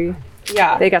history,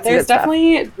 Yeah, they got some there's good stuff.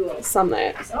 definitely some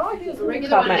that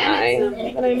caught my eye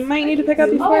that I might need to pick up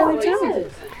before I leave town.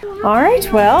 All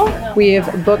right, well, we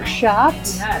have book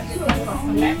shopped.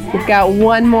 We've got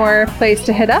one more place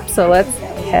to hit up, so let's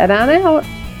head on out.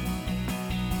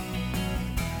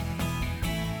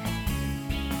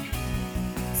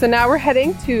 So now we're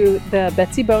heading to the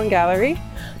Betsy Bowen Gallery.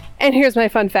 And here's my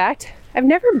fun fact. I've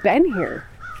never been here.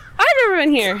 I've never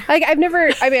been here. Like,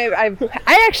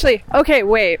 I actually, okay,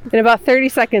 wait. In about 30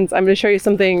 seconds, I'm going to show you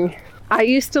something. I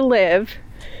used to live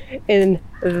in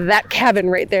that cabin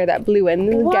right there, that blue one.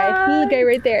 Little guy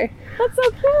right there. That's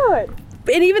so cute.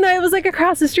 And even though I was like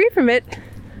across the street from it,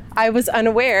 I was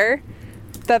unaware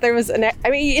that there was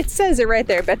it says it right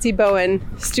there, Betsy Bowen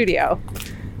Studio.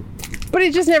 But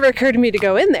it just never occurred to me to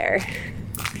go in there.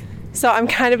 So I'm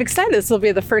kind of excited. This will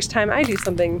be the first time I do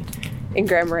something in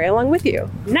Grand Marais along with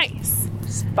you. Nice.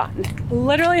 It's fun.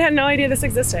 Literally had no idea this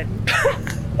existed.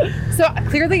 So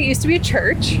clearly it used to be a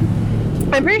church.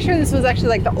 I'm pretty sure this was actually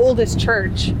like the oldest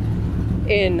church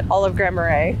in all of Grand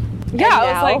Marais. Yeah, And I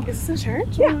was now- like, is this a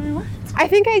church? Yeah. Or what? I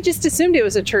think I just assumed it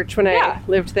was a church when I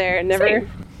lived there and never,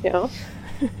 Same.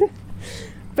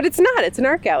 But it's not. It's an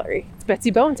art gallery. It's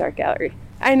Betsy Bowen's art gallery.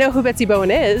 I know who Betsy Bowen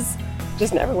is.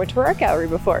 Just never went to her art gallery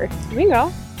before.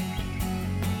 Bingo.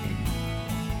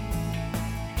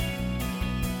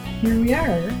 Here we are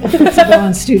at Betsy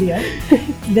Bowen Studio.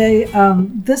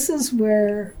 This is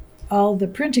where all the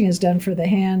printing is done for the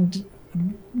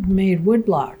hand-made wood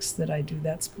blocks that I do.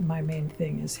 That's my main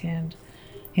thing, is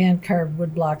hand-carved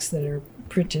wood blocks that are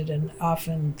printed and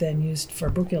often then used for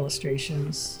book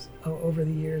illustrations over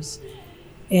the years.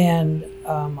 And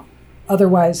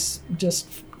otherwise just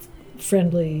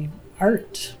friendly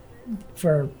art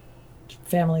for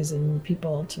families and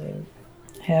people to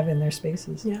have in their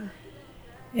spaces. Yeah.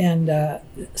 And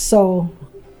so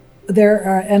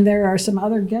there are some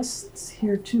other guests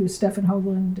here too. Stefan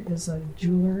Hoagland is a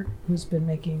jeweler who's been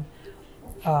making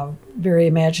very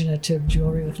imaginative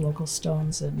jewelry with local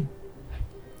stones and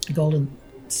gold and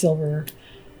silver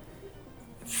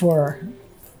for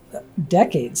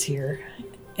decades here.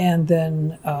 And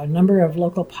then a number of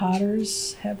local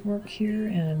potters have work here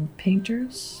and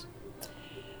painters.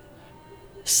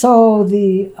 So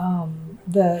the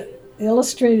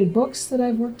illustrated books that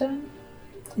I've worked on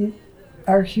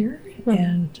are here,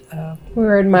 and we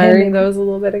were admiring those a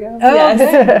little bit ago. Oh,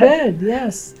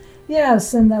 Yes. good,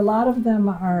 yes, and a lot of them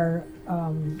are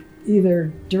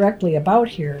either directly about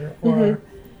here or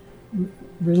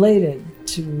related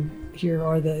to here,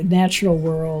 or the natural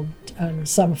world, and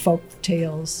some folk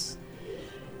tales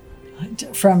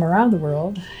from around the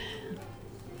world,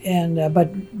 and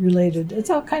but related. It's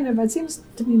all kind of. It seems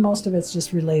to me most of it's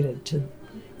just related to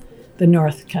the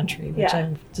North Country, which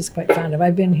I'm just quite fond of.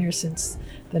 I've been here since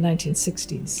the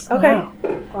 1960s. Okay.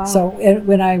 Wow. So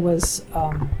when I was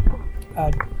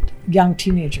a young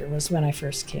teenager was when I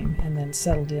first came, and then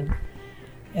settled in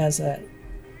as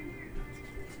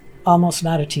almost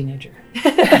not a teenager.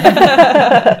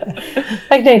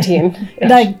 Like 19.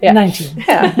 Like 19.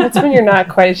 Yeah, that's when you're not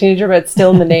quite a teenager, but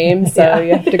still in the name, so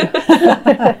you have to go.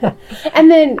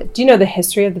 And then, do you know the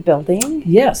history of the building?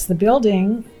 Yes, the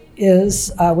building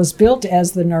was built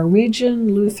as the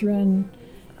Norwegian Lutheran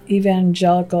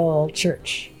Evangelical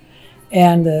Church,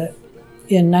 and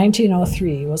in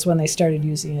 1903 was when they started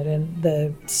using it, and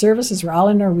the services were all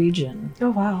in Norwegian.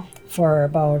 Oh, wow. For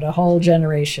about a whole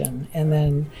generation. And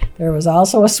then there was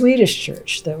also a Swedish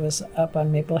church that was up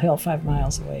on Maple Hill 5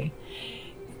 miles away.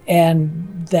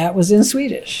 And that was in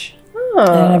Swedish. Oh.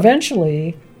 And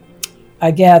eventually,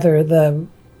 I gather the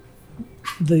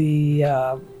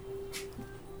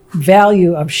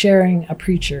value of sharing a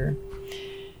preacher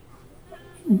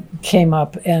came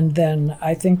up, and then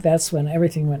I think that's when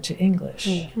everything went to English.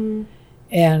 Mm-hmm.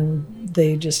 And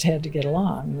they just had to get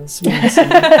along. The Swedes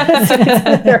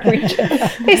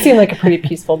they seem like a pretty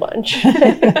peaceful bunch.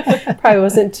 Probably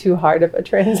wasn't too hard of a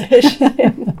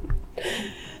transition.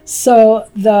 So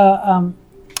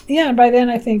and by then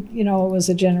I think, it was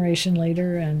a generation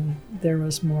later, and there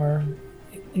was more,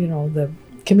 the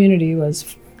community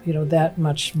was, that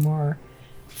much more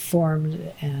formed,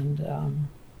 and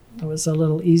it was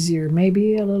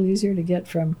maybe a little easier to get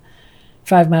from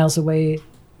 5 miles away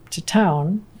to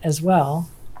town as well,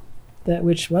 there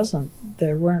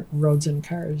weren't roads and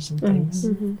cars and things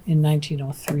in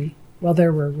 1903. Well,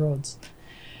 there were roads.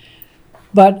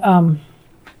 But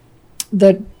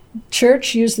the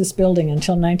church used this building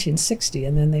until 1960,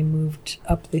 and then they moved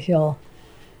up the hill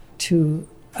to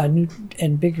a new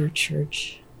and bigger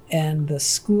church. And the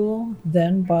school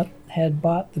then had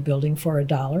bought the building for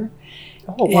 $1.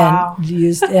 Oh, wow.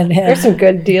 And had, there's some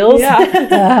good deals.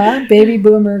 Yeah. Baby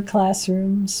boomer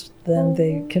classrooms. Then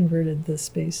they converted the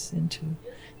space into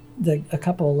a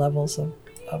couple of levels of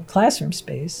classroom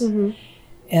space. Mm-hmm.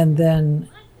 And then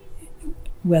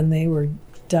when they were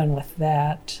done with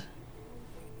that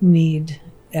need,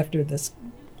 after this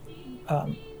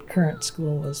current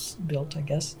school was built, I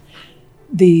guess,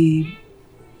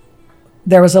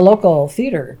 there was a local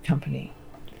theater company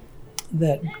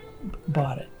that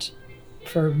bought it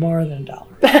for more than $1.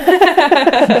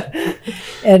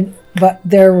 But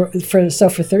for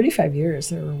 35 years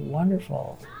there were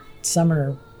wonderful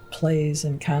summer plays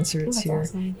and concerts here.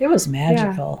 Awesome. It was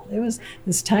magical. Yeah. It was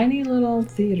this tiny little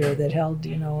theater that held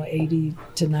 80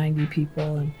 to 90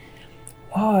 people, and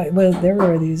there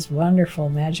were these wonderful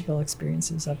magical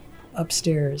experiences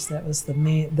upstairs. That was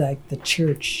the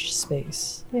church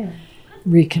space. Yeah.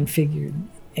 Reconfigured,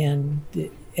 and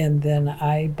then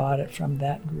I bought it from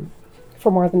that group.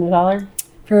 For more than $1?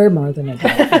 For more than $1.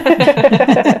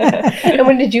 And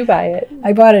when did you buy it?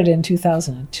 I bought it in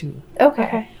 2002.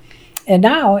 Okay. And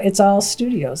now it's all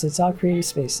studios. It's all creative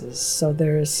spaces. So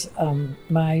there's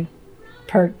my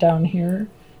part down here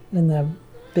in the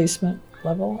basement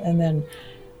level, and then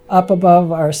up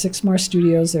above are 6 more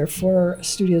studios. There are 4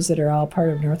 studios that are all part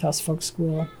of Northhouse Folk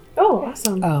School. Oh,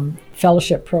 awesome.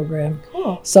 Fellowship program.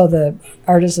 Cool. So the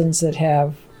artisans that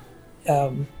have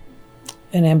an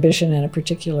ambition and a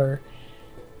particular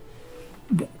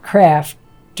craft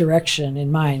direction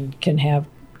in mind can have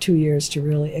 2 years to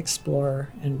really explore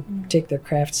and take their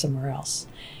craft somewhere else.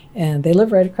 And they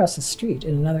live right across the street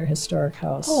in another historic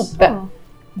house.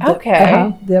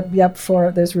 Okay. Yep.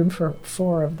 There's room for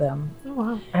 4 of them. Oh,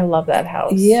 wow. I love that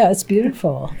house. Yeah, it's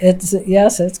beautiful.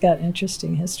 It's got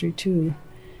interesting history too.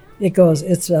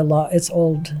 It's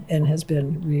old and has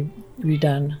been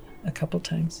redone a couple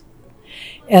times.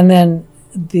 And then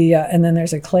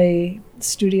there's a clay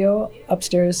studio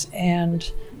upstairs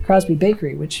and Crosby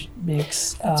Bakery, which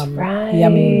makes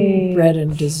yummy bread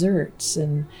and desserts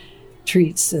and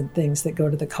treats and things that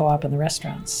go to the co-op and the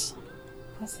restaurants.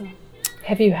 Awesome.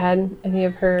 Have you had any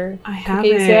of her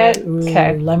cookies yet? Ooh,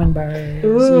 okay. Lemon bars.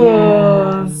 Ooh.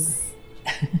 Yes.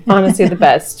 Honestly, the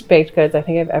best baked goods I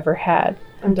think I've ever had.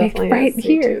 I'm definitely right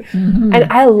here. Mm-hmm.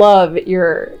 And I love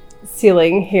your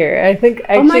ceiling here. I think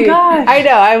actually, oh my gosh. I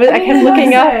know. I kept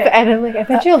looking up and I'm like, I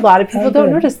bet you a lot of people don't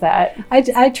notice that.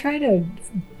 I try to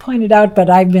point it out,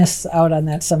 but I miss out on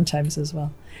that sometimes as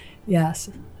well. Yes.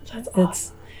 That's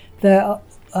awesome.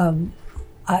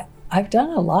 It's I've done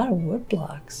a lot of wood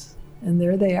blocks, and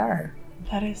there they are.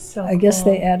 That is so I guess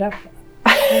they add up.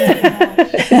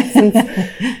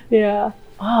 Yeah.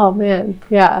 Oh man.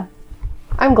 Yeah.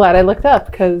 I'm glad I looked up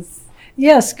because.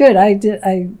 Yes, good. I did.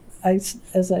 I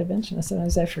as I mentioned,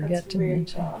 sometimes I forget to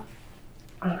mention. All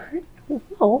right.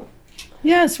 Well.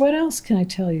 Yes. What else can I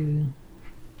tell you?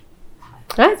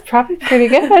 That's probably pretty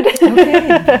good.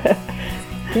 Okay.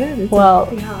 Good.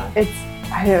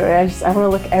 I want to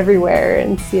look everywhere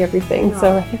and see everything.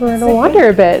 So I think we're going to wander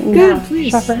a bit. Good,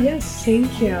 please. Shop around. Yes.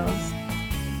 Thank you.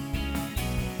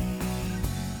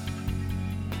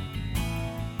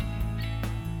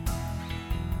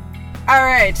 All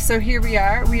right, so here we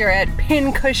are. We are at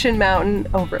Pincushion Mountain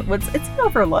it's an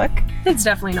overlook. It's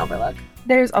definitely an overlook.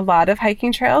 There's a lot of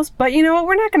hiking trails, but you know what?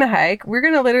 We're not going to hike. We're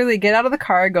going to literally get out of the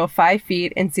car, go 5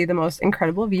 feet, and see the most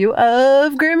incredible view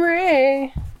of Grand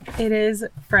Marais. It is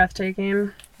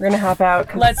breathtaking. We're going to hop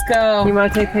out. Let's go. You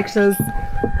want to take pictures?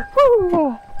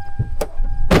 Woo.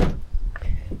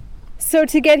 So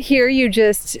to get here, you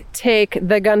just take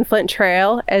the Gunflint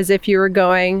Trail as if you were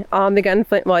going on the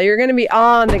Gunflint. Well, you're going to be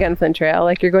on the Gunflint Trail,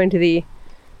 like you're going to the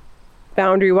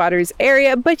Boundary Waters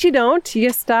area, but you don't. You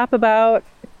stop about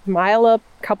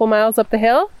couple miles up the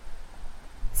hill.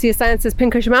 See a sign that says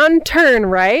Pincushion Mountain, turn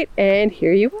right, and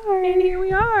here you are. And here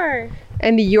we are.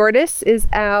 And the Yortis is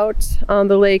out on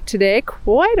the lake today.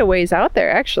 Quite a ways out there,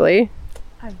 actually.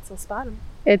 I can still spot him.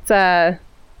 It's a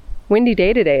windy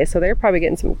day today, so they're probably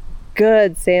getting some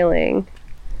good sailing.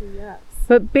 Yes.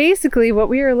 But basically what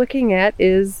we are looking at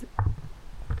is,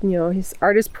 his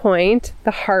Artist Point,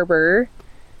 the harbor,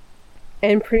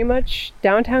 and pretty much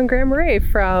downtown Grand Marais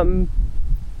from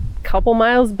couple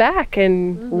miles back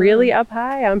and really up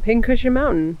high on Pincushion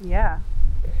Mountain. Yeah.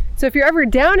 So if you're ever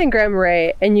down in Grand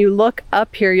Marais and you look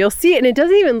up here, you'll see it, and it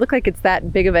doesn't even look like it's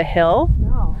that big of a hill.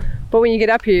 No. But when you get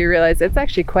up here, you realize it's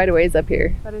actually quite a ways up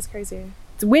here. That is crazy.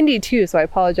 It's windy too, so I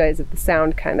apologize if the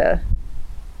sound kind of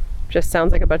just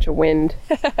sounds like a bunch of wind.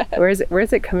 Where is it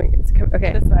coming? It's coming.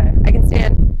 Okay. This way. I can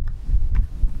stand.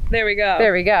 There we go.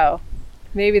 There we go.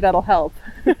 Maybe that'll help.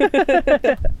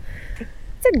 It's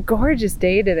a gorgeous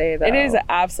day today, though. It is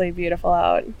absolutely beautiful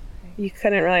out. You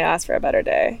couldn't really ask for a better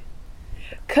day.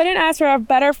 Couldn't ask for a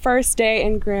better first day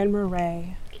in Grand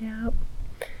Marais. Yep.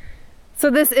 So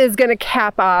this is going to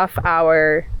cap off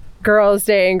our girls'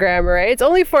 day in Grand Marais. It's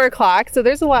only 4 o'clock, so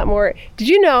there's a lot more. Did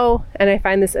you know, and I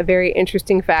find this a very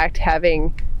interesting fact,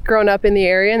 having grown up in the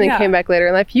area and then came back later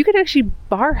in life, you could actually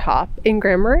bar hop in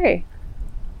Grand Marais.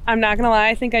 I'm not gonna lie,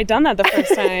 I think I'd done that the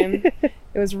first time.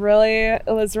 It was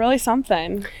really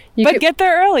something. Get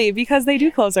there early because they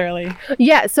do close early.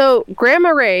 Yeah, so Grand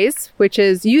Marais, which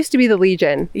used to be the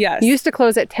Legion, used to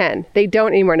close at 10. They don't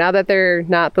anymore. Now that they're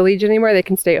not the Legion anymore, they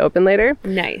can stay open later.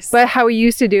 Nice. But how we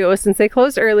used to do it was, since they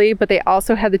closed early, but they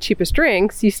also had the cheapest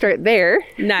drinks, you start there.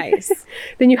 Nice.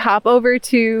 Then you hop over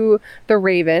to the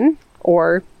Raven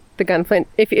or the Gunflint.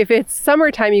 If it's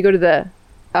summertime, you go to the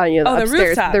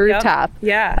upstairs, the rooftop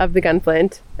of the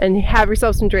Gunflint, and have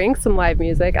yourself some drinks, some live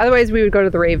music. Otherwise, we would go to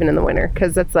the Raven in the winter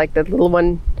because that's like the little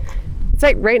one. It's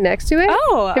like right next to it.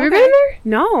 Oh, have you been there?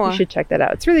 No. You should check that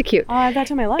out. It's really cute. Oh, add that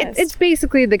to my list. It's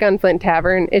basically the Gunflint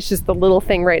Tavern. It's just the little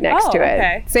thing right next to it.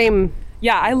 Okay. Same.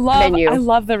 Yeah, I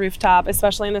love the rooftop,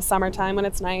 especially in the summertime when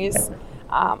it's nice.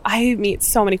 I meet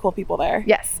so many cool people there.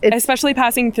 Yes. Especially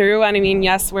passing through. And I mean,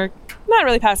 yes, we're not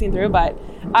really passing through, but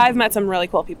I've met some really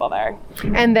cool people there.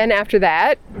 And then after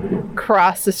that,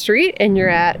 cross the street and you're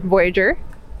at Voyager.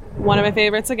 One of my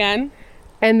favorites again.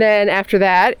 And then after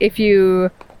that,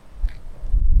 where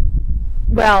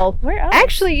else?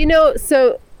 Actually,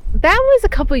 so that was a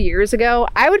couple years ago.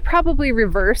 I would probably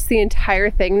reverse the entire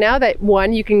thing now that,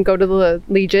 one, you can go to the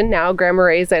Legion now, Grand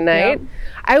Marais at night. Yep.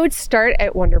 I would start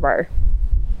at Wonder Bar.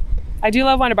 I do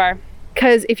love Wonder Bar.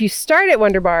 Because if you start at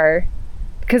Wonder Bar,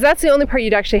 because that's the only part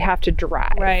you'd actually have to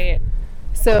drive. Right.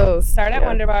 So start at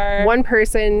Wonder Bar. One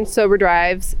person sober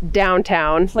drives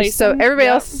downtown. So everybody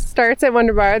else starts at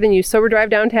Wonder Bar, then you sober drive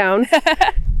downtown.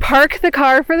 Park the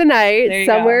car for the night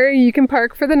somewhere you can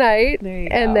park for the night,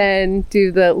 and then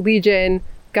do the Legion,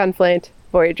 Gunflint,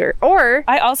 Voyager. Or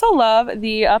I also love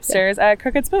the upstairs at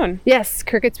Crooked Spoon. Yes,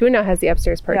 Crooked Spoon now has the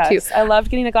upstairs part too. I loved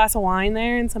getting a glass of wine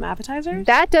there and some appetizers.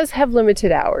 That does have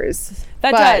limited hours.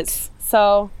 That does.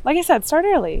 So, like I said, start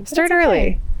early. Start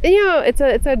early. Okay.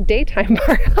 It's a daytime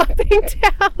bar hopping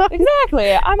town.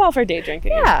 Exactly. I'm all for day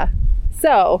drinking. Yeah.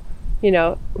 So,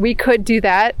 we could do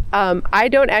that. I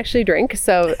don't actually drink,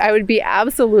 so I would be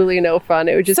absolutely no fun.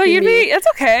 It would just it's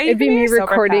okay. It'd be me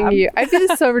recording you. I'd be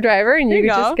the sober driver and you would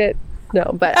just get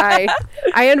but I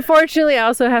unfortunately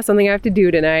also have something I have to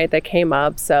do tonight that came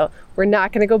up, so we're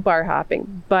not going to go bar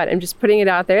hopping, but I'm just putting it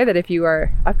out there that if you are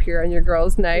up here on your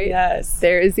girls' night,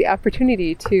 there is the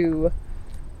opportunity to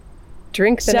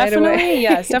drink the night away.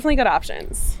 Yes, definitely good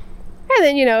options. And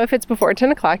then, if it's before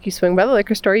 10 o'clock, you swing by the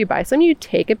liquor store, you buy some, you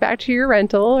take it back to your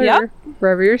rental or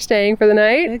wherever you're staying for the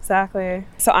night. Exactly.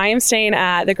 So I am staying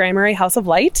at the Grand Marais House of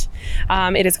Light.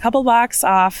 It is a couple blocks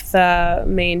off the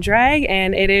main drag,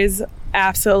 and it is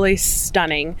absolutely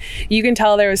stunning. You can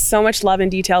tell there was so much love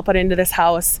and detail put into this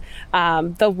house.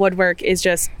 The woodwork is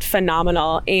just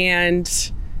phenomenal,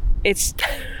 and it's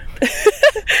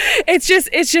it's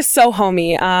just so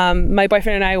homey. My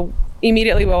boyfriend and I,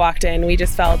 immediately we walked in, we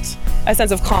just felt a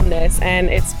sense of calmness, and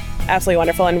it's absolutely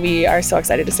wonderful, and we are so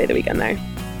excited to stay the weekend there.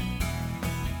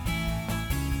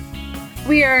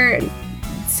 We are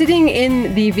sitting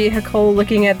in the vehicle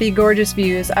looking at the gorgeous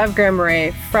views of Grand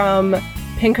Marais from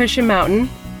Pincushion Mountain,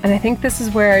 and I think this is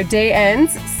where our day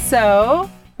ends. So,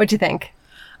 what'd you think?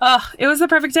 It was the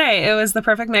perfect day. It was the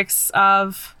perfect mix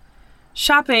of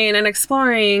shopping and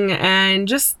exploring, and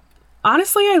just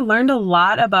honestly, I learned a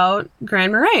lot about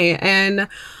Grand Marais and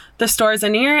the stores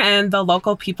in here and the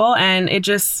local people, and it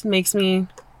just makes me,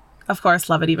 of course,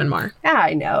 love it even more. Yeah,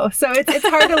 I know. So it's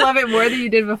hard to love it more than you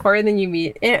did before, and then you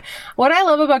meet it. What I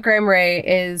love about Grand Marais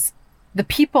is the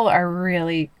people are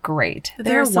really great.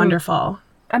 They're wonderful.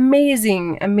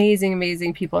 Amazing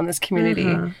people in this community.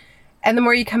 Mm-hmm. And the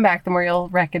more you come back, the more you'll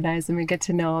recognize them and get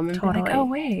to know them and Totally. be like, oh,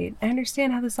 wait, I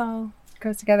understand how this all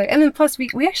goes together. And then plus we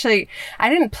actually, I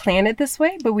didn't plan it this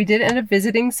way, but we did end up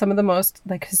visiting some of the most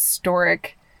like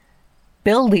historic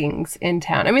buildings in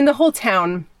town. I mean, the whole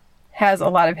town has a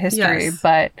lot of history, Yes.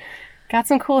 but got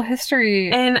some cool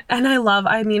history. And I love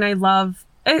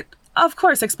it, of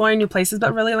course, exploring new places,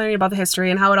 but really learning about the history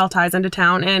and how it all ties into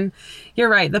town. And you're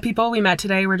right, the people we met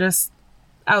today were just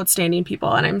outstanding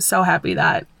people, and I'm so happy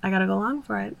that I got to go along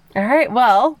for it. All right,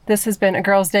 well, this has been a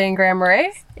girls' day in Grand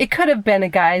Marais. It could have been a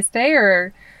guy's day,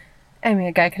 or I mean,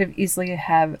 a guy could have easily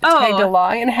tagged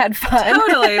along and had fun.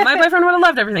 Totally. My boyfriend would have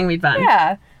loved everything we'd done.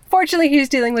 Yeah. Fortunately, he's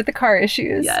dealing with the car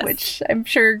issues, Yes. which I'm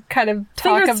sure kind of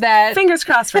talk of that. Fingers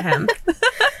crossed for him.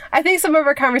 I think some of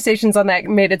our conversations on that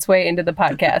made its way into the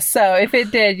podcast. So if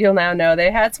it did, you'll now know they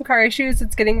had some car issues.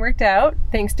 It's getting worked out,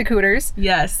 thanks to Cooters.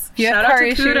 Yes. If you have Shout out car to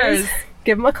issues, Cooters.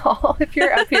 give them a call if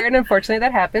you're up here. And unfortunately,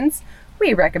 that happens.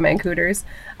 We recommend Cooters.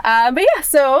 But yeah,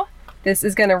 so this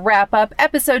is going to wrap up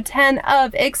episode 10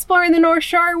 of Exploring the North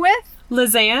Shore with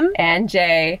Lizanne and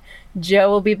Jay. Joe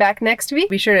will be back next week.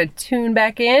 Be sure to tune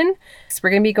back in. So we're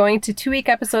going to be going to 2-week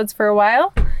episodes for a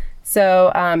while.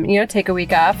 So, take a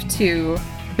week off to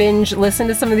binge listen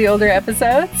to some of the older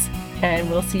episodes. And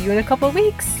we'll see you in a couple of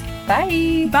weeks.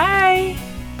 Bye. Bye.